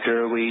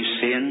after we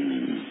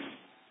sin,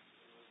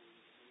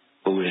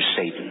 who is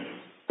Satan?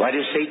 What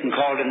is Satan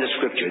called in the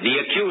Scripture? The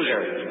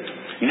accuser.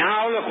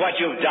 Now look what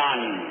you've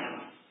done.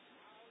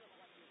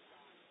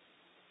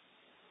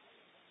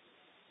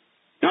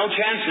 No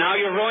chance now,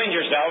 you've ruined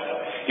yourself.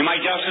 You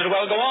might just as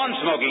well go on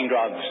smoking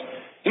drugs.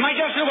 You might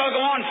just as well go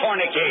on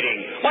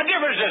fornicating. What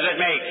difference does it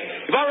make?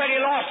 You've already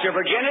lost your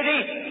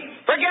virginity.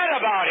 Forget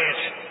about it.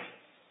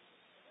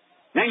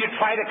 Then you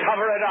try to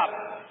cover it up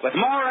with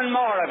more and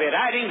more of it,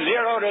 adding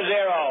 0 to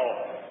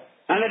 0.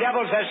 And the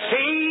devil says,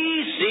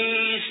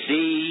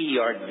 see,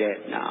 you're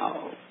dead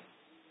now.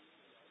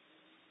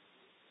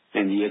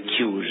 And he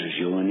accuses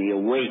you and he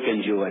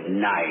awakens you at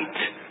night.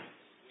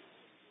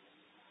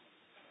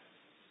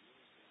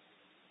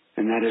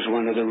 And that is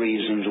one of the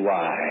reasons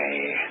why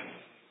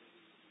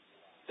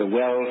the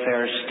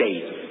welfare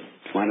state,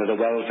 one of the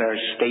welfare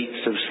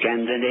states of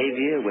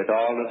Scandinavia, with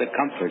all of the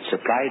comforts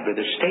supplied by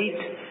the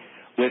state,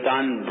 with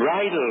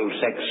unbridled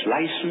sex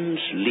license,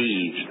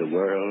 leaves the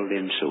world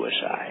in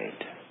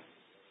suicide.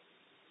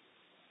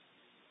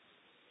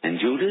 And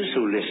Judas,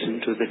 who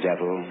listened to the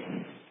devil,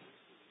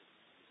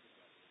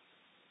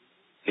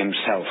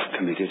 himself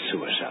committed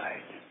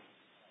suicide.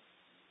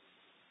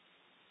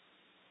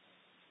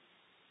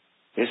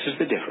 This is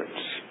the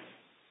difference.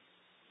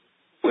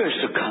 We're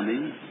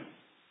succumbing.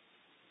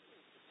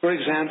 For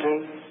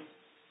example,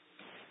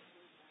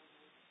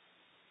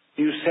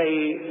 you say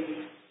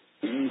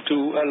to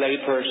a lay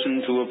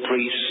person, to a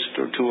priest,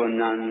 or to a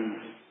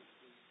nun,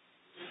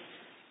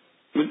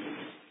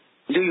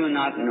 do you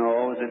not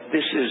know that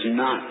this is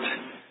not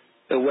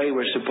the way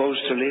we're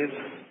supposed to live?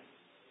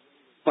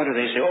 What do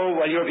they say? Oh,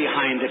 well, you're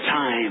behind the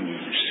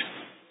times.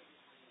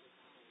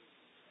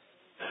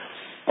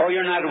 Oh,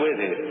 you're not with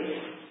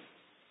it.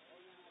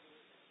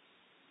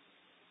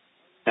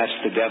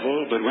 That's the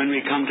devil. But when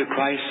we come to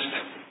Christ,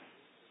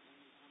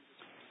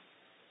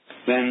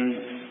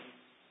 then,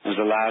 as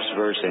the last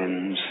verse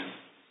ends,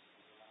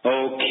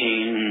 O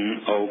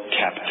King, O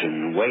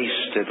Captain,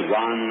 wasted,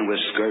 wan with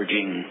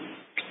scourging,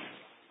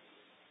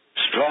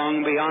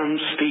 strong beyond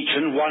speech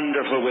and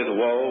wonderful with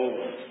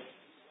woe,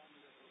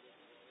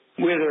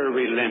 whither,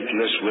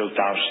 relentless, wilt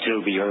thou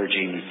still be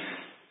urging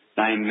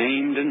thy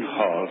maimed and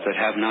halt that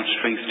have not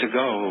strength to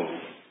go?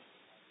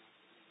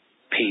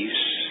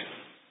 Peace,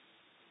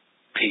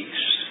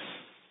 peace,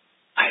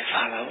 I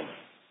follow.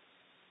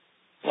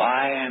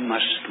 Why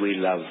must we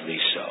love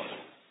thee so?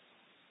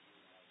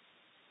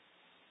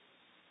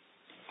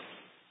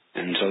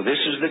 And so this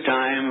is the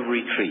time of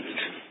retreat.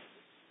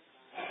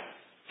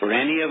 For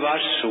any of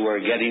us who are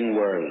getting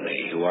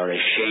worldly, who are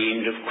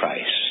ashamed of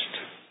Christ,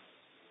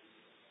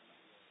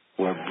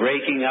 who are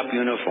breaking up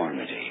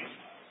uniformity,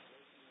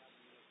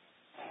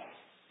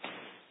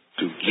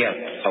 to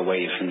get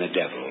away from the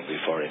devil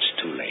before it's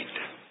too late.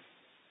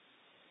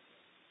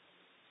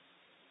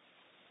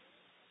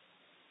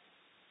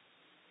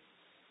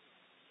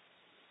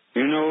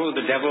 You know,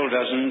 the devil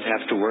doesn't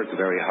have to work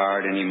very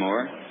hard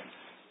anymore.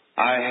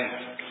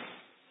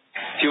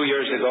 A few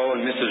years ago,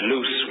 when Mrs.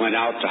 Luce went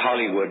out to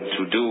Hollywood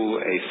to do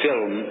a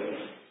film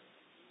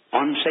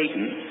on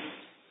Satan,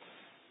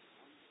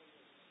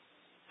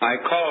 I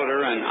called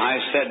her and I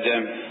said,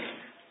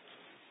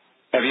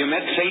 have you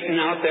met Satan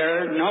out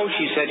there? No,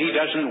 she said, he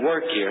doesn't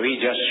work here. He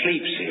just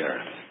sleeps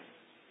here.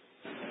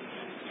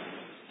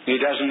 He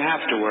doesn't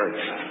have to work.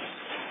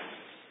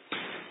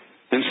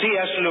 And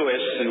C.S.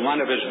 Lewis, in one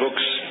of his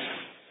books,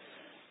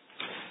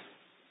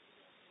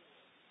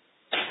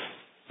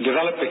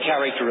 developed the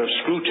character of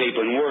Screwtape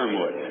and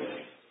Wormwood.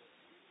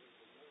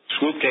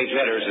 Screwtape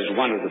Letters is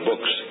one of the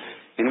books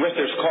in which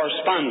there's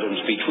correspondence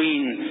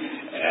between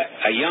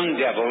a young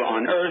devil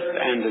on earth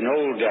and an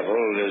old devil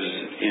is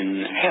in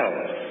hell.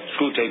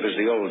 Screwtape is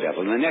the old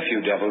devil, and the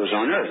nephew devil is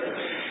on earth.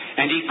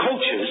 And he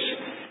coaches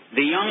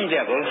the young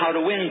devil how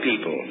to win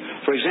people.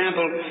 For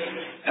example,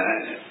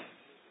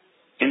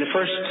 in the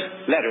first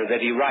letter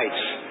that he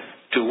writes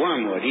to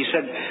Wormwood, he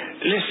said,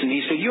 listen,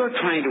 he said, you're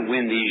trying to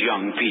win these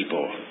young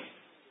people.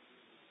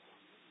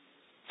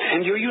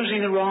 And you're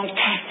using the wrong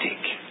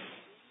tactic.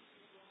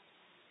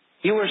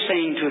 You are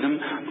saying to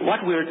them,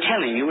 what we're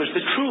telling you is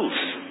the truth.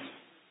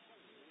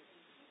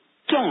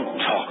 Don't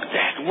talk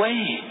that way.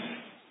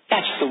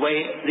 That's the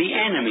way the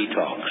enemy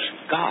talks,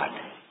 God.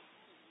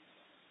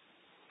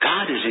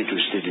 God is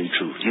interested in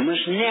truth. You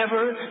must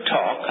never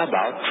talk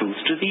about truth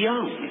to the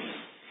young.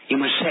 You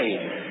must say,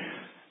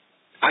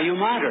 are you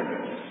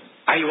modern?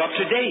 Are you up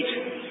to date?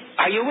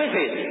 Are you with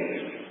it?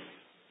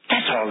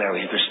 That's all they're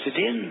interested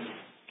in.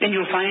 Then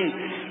you'll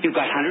find you've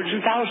got hundreds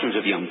and thousands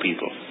of young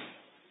people.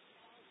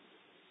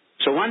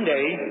 So one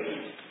day,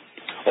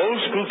 old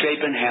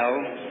Screwtape in hell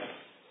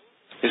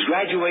is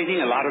graduating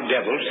a lot of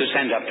devils to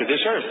send up to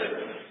this earth.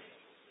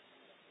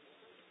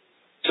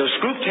 So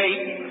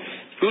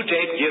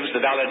Screwtape gives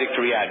the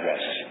valedictory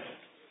address.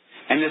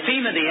 And the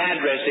theme of the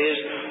address is,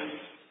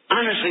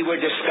 honestly,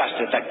 we're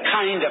disgusted at the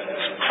kind of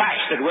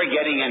trash that we're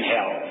getting in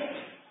hell.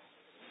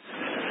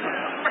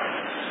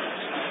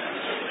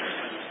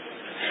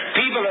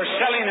 People are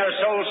selling their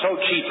souls so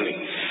cheaply.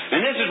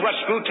 And this is what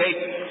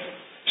Screwtape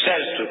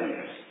says to them.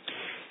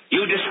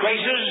 You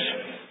disgraces,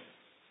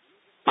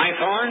 my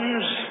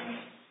thorns,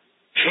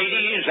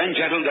 shadies, and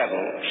gentle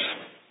devils.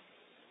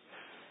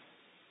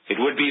 It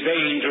would be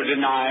vain to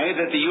deny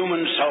that the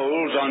human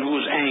souls on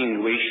whose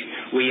anguish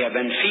we have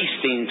been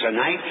feasting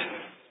tonight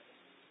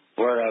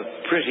were of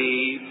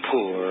pretty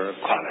poor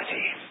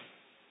quality.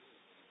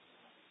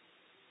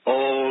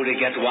 Oh, to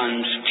get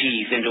one's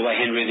teeth into a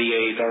Henry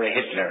VIII or a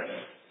Hitler.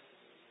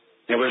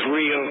 There was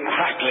real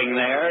crackling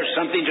there,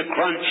 something to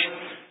crunch.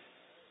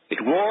 It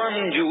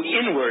warmed you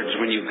inwards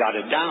when you got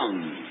it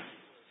down.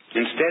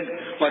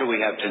 Instead, what do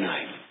we have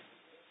tonight?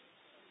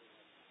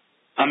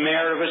 A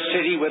mayor of a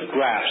city with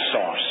grass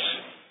sauce.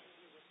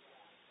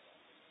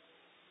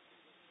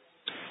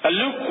 A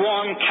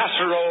lukewarm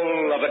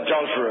casserole of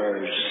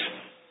adulterers.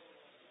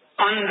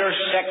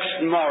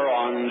 Undersexed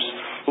morons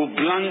who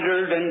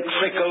blundered and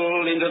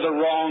trickled into the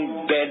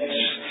wrong beds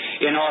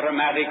in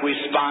automatic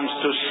response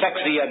to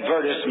sexy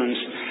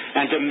advertisements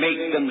and to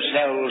make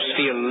themselves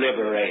feel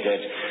liberated.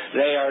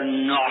 They are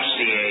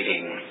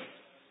nauseating.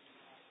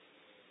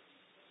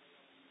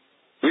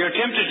 We are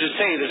tempted to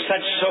say that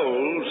such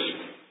souls,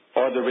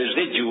 or the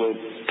residual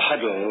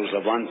puddles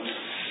of once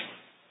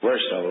were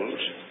souls,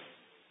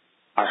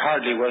 are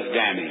hardly worth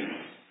damning.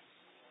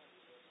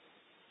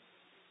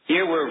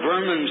 Here were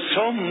vermin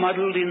so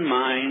muddled in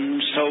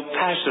mind, so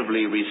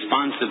passively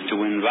responsive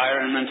to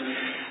environment,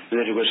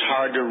 that it was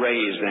hard to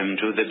raise them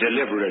to the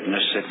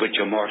deliberateness at which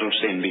a mortal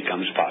sin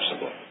becomes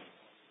possible.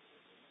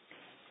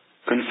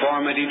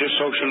 Conformity to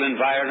social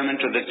environment,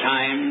 to the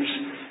times,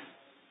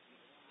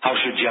 how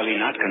should jelly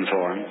not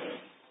conform?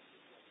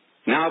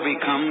 Now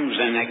becomes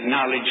an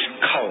acknowledged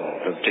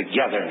cult of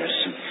togetherness,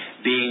 and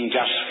being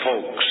just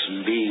folks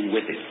and being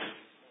with it.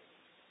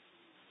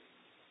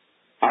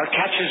 Our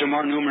catches are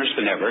more numerous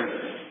than ever,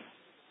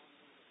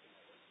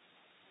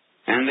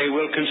 and they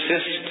will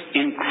consist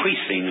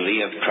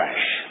increasingly of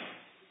trash.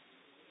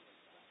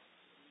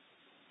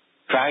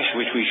 Trash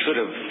which we should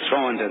have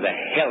thrown to the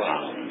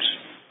hellhounds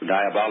for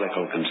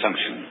diabolical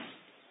consumption.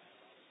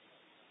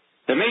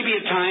 There may be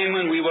a time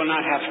when we will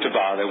not have to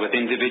bother with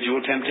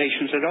individual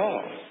temptations at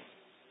all.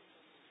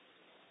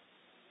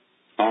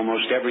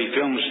 Almost every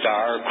film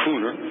star or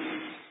crooner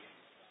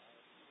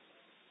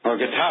or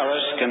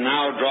guitarist can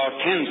now draw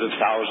tens of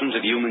thousands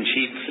of human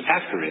sheep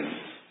after him.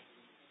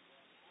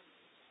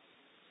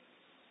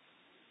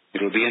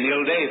 It will be an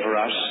ill day for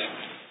us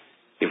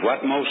if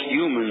what most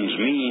humans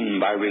mean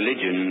by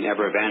religion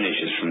ever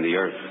vanishes from the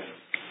earth.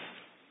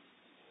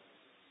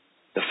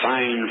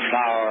 fine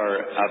flower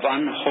of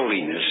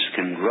unholiness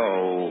can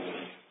grow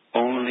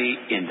only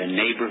in the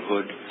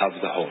neighborhood of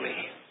the holy.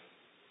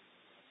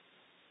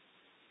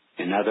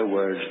 In other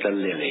words, the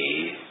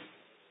lily,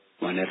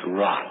 when it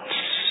rots,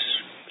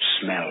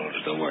 smells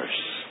the worst.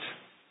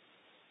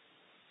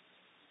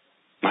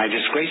 My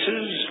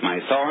disgraces, my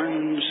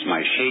thorns,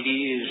 my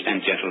shadies,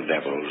 and gentle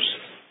devils,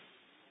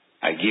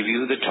 I give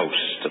you the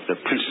toast of the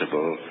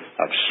principal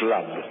of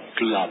Slub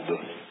Glub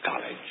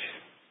College.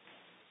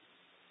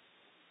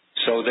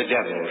 So the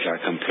devils are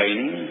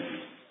complaining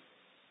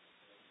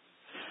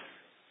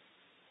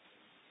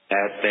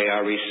that they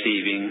are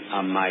receiving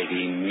a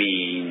mighty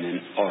mean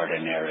and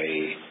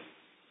ordinary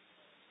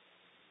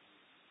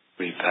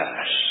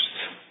repast.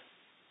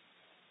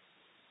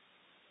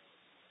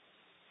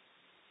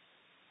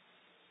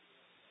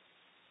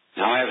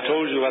 Now I have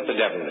told you what the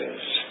devil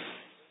is.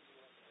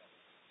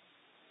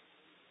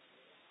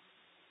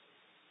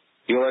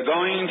 You are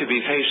going to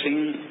be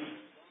facing,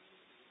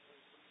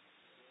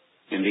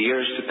 in the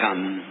years to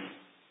come,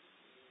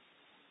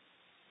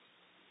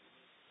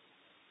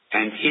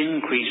 an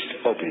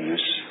increased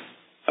openness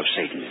of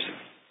Satanism.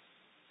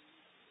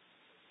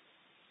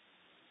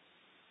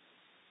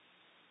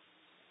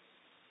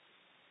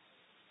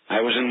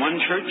 I was in one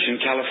church in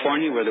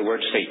California where the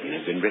word Satan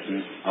had been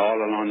written all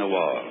along the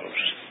walls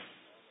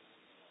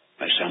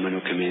by someone who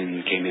came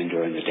in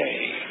during the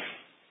day.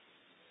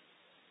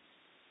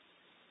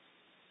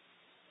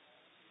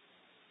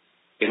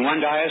 In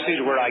one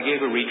diocese where I gave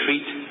a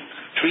retreat,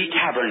 3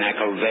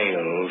 tabernacle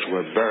veils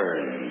were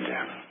burned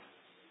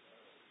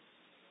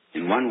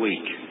in 1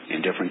 week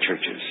in different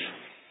churches.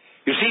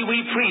 You see,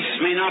 we priests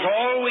may not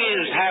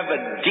always have a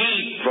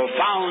deep,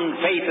 profound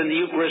faith in the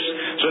Eucharist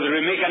so that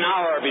we make an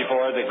hour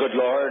before the good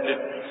Lord,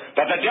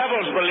 but the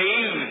devils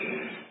believe.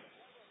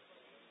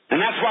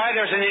 And that's why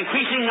there's an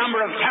increasing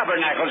number of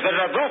tabernacles that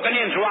are broken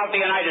in throughout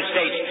the United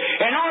States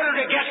in order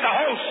to get the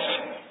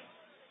hosts.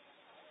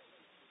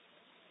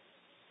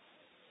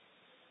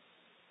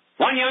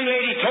 One young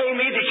lady told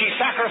me that she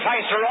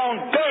sacrificed her own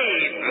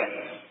babe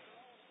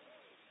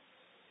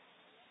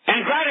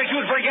in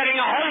gratitude for getting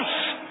a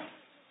host.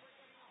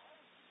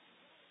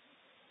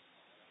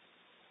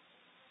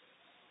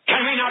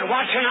 Can we not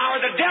watch an hour?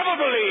 The devil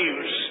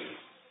believes.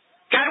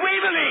 Can we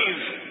believe?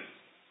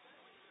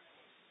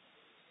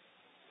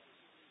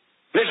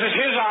 This is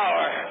his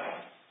hour.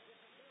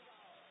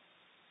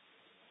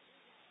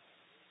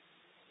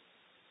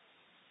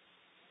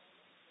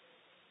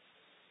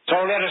 So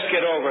let us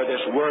get over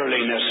this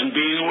worldliness and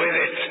being with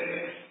it.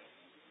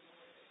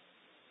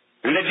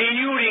 And the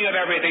denuding of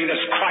everything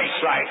that's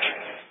Christ-like.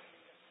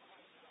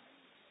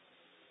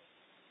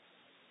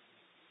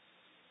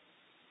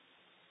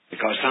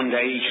 Because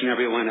someday each and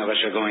every one of us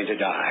are going to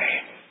die.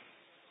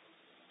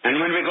 And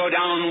when we go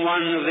down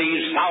one of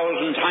these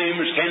 1,000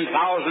 times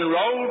 10,000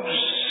 roads,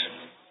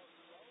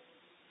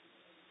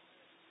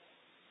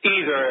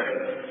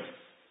 either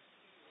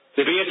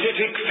the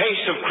beatific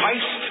face of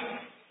Christ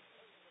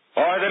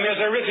or the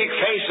meserific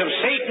face of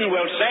Satan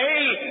will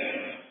say,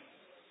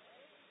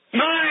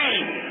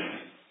 mine,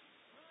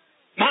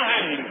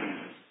 mine.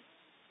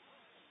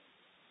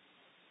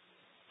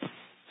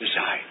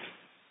 Decide.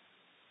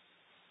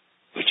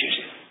 Which is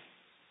it?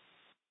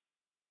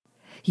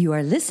 You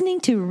are listening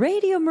to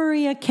Radio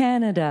Maria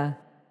Canada.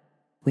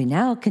 We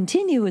now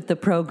continue with the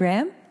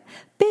program,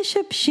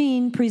 Bishop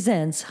Sheen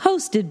Presents,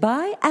 hosted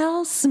by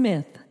Al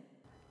Smith.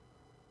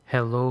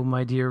 Hello,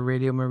 my dear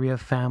Radio Maria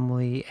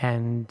family,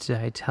 and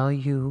I tell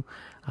you,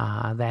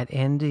 that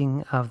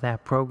ending of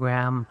that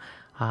program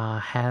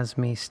has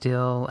me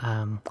still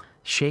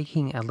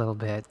shaking a little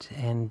bit.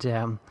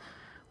 And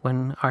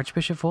when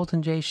Archbishop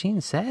Fulton J. Sheen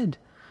said,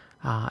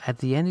 at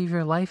the end of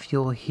your life,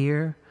 you'll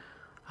hear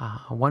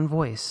one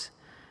voice,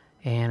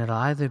 and it'll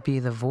either be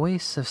the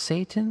voice of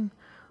Satan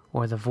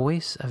or the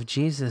voice of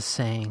Jesus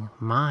saying,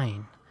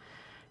 mine.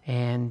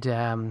 And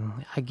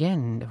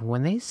again,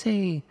 when they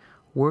say,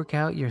 work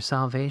out your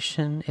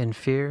salvation in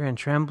fear and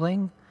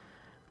trembling,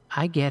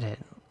 I get it.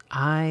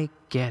 I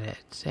get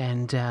it.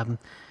 And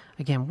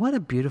again, what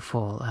a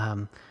beautiful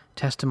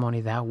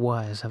testimony that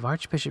was of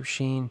Archbishop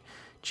Sheen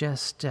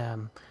just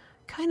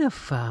kind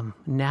of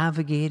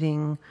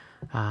navigating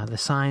the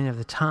sign of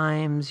the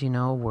times. You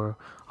know, we're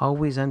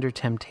always under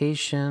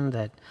temptation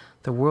that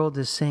the world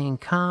is saying,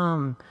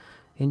 come,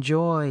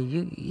 enjoy.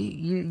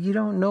 You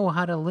don't know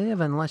how to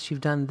live unless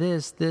you've done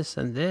this, this,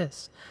 and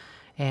this.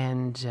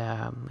 And,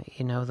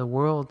 you know, the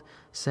world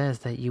says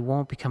that you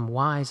won't become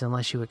wise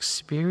unless you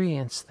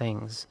experience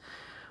things.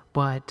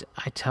 But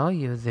I tell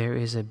you, there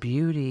is a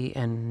beauty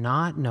in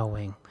not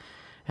knowing.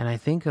 And I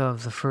think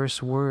of the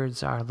first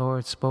words our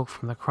Lord spoke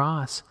from the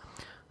cross,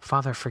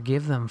 Father,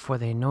 forgive them, for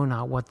they know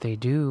not what they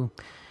do.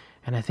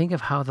 And I think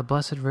of how the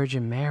Blessed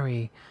Virgin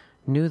Mary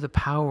knew the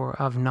power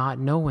of not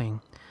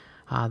knowing.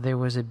 There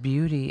was a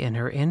beauty in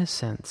her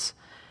innocence.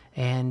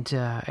 And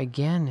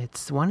again,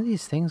 it's one of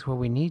these things where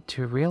we need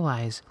to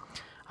realize,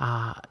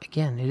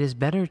 again, it is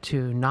better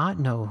to not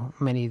know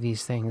many of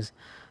these things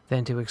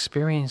than to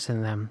experience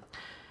in them.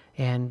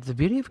 And the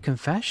beauty of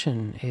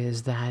confession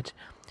is that,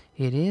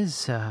 it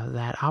is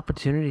that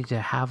opportunity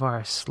to have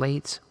our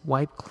slates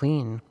wiped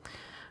clean.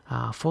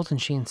 Fulton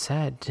Sheen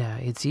said,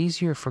 it's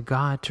easier for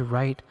God to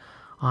write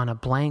on a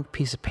blank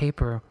piece of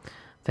paper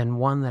than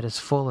one that is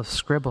full of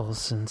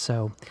scribbles. And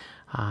so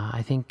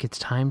I think it's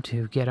time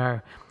to get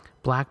our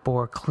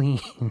blackboard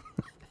clean.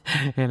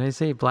 And I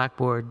say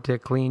blackboard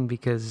clean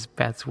because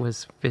that's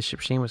what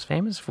Bishop Sheen was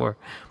famous for,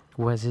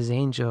 was his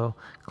angel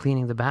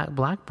cleaning the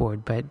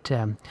blackboard. But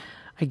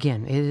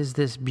again, it is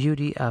this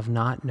beauty of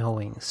not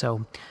knowing.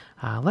 So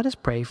let us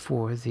pray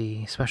for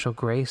the special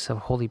grace of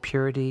holy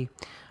purity,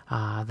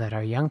 that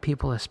our young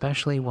people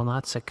especially will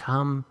not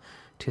succumb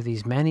to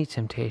these many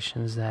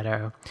temptations that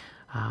are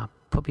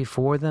put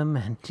before them,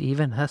 and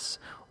even us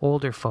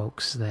older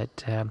folks,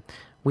 that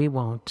we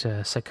won't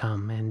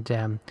succumb.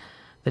 And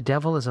the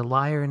devil is a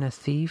liar and a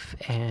thief,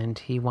 and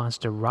he wants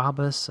to rob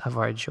us of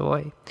our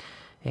joy.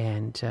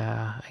 And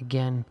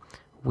again,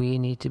 we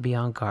need to be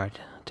on guard,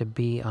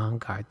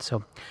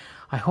 So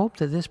I hope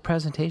that this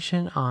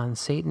presentation on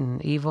Satan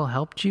and evil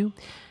helped you.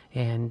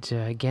 And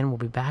again, we'll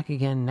be back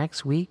again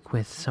next week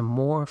with some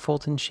more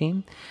Fulton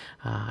Sheen.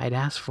 I'd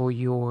ask for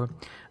your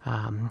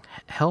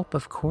help,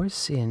 of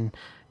course, in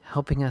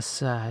helping us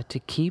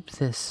to keep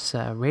this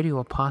radio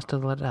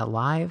apostolate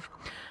alive.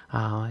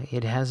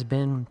 It has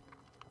been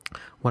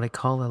what I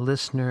call a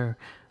listener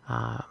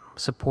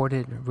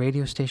supported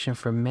radio station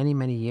for many,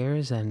 many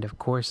years. And of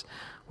course,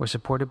 we're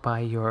supported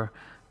by your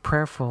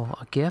prayerful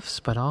gifts,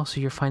 but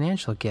also your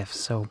financial gifts.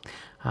 So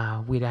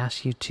we'd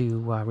ask you to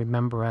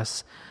remember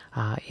us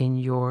in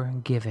your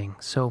giving.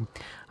 So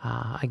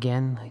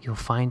again, you'll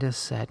find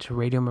us at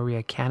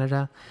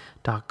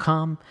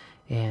RadioMariaCanada.com.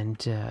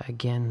 And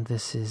again,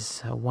 this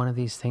is one of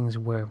these things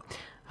where,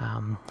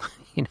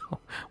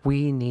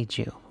 we need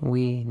you.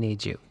 We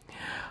need you.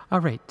 All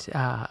right.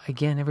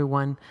 Again,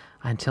 everyone,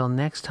 until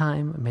next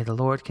time, may the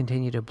Lord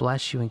continue to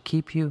bless you and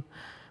keep you.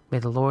 May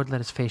the Lord let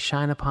his face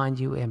shine upon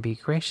you and be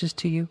gracious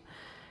to you.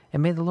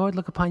 And may the Lord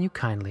look upon you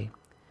kindly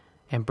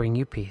and bring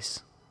you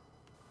peace.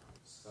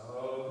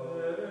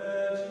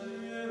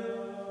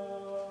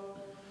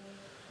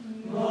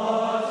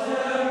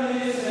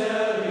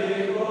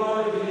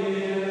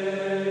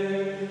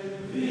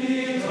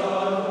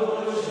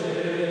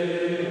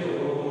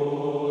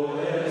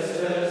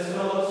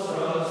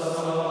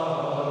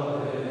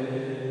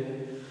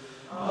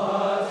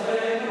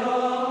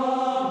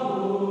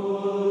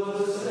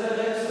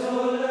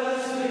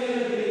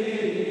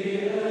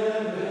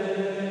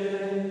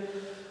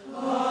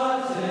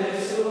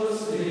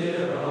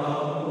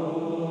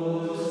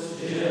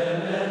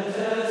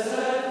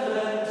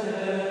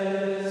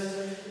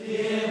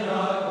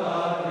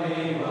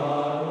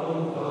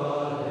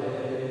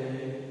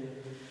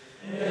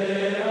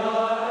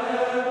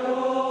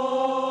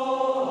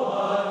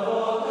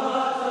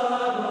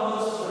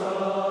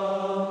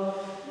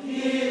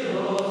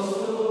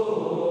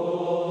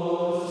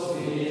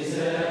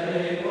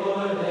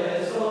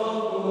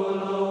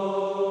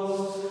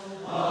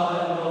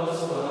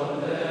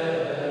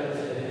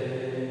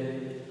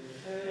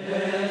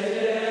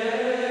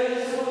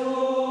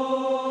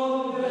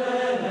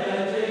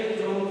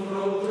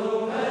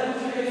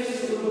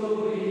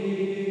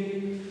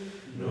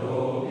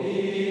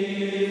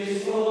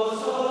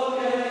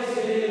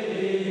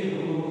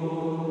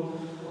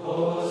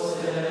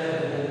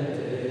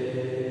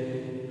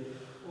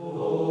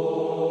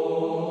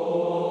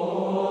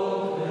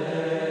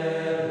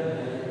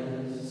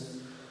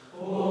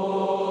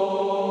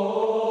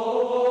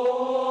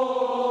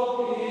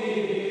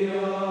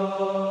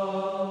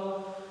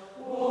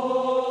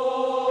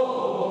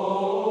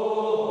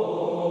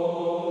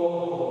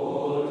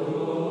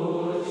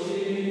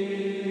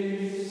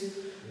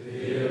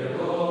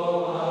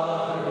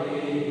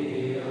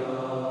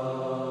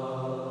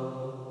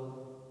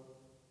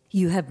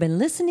 You have been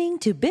listening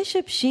to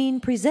Bishop Sheen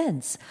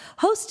Presents,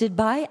 hosted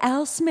by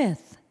Al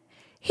Smith,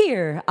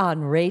 here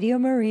on Radio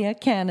Maria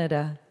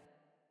Canada.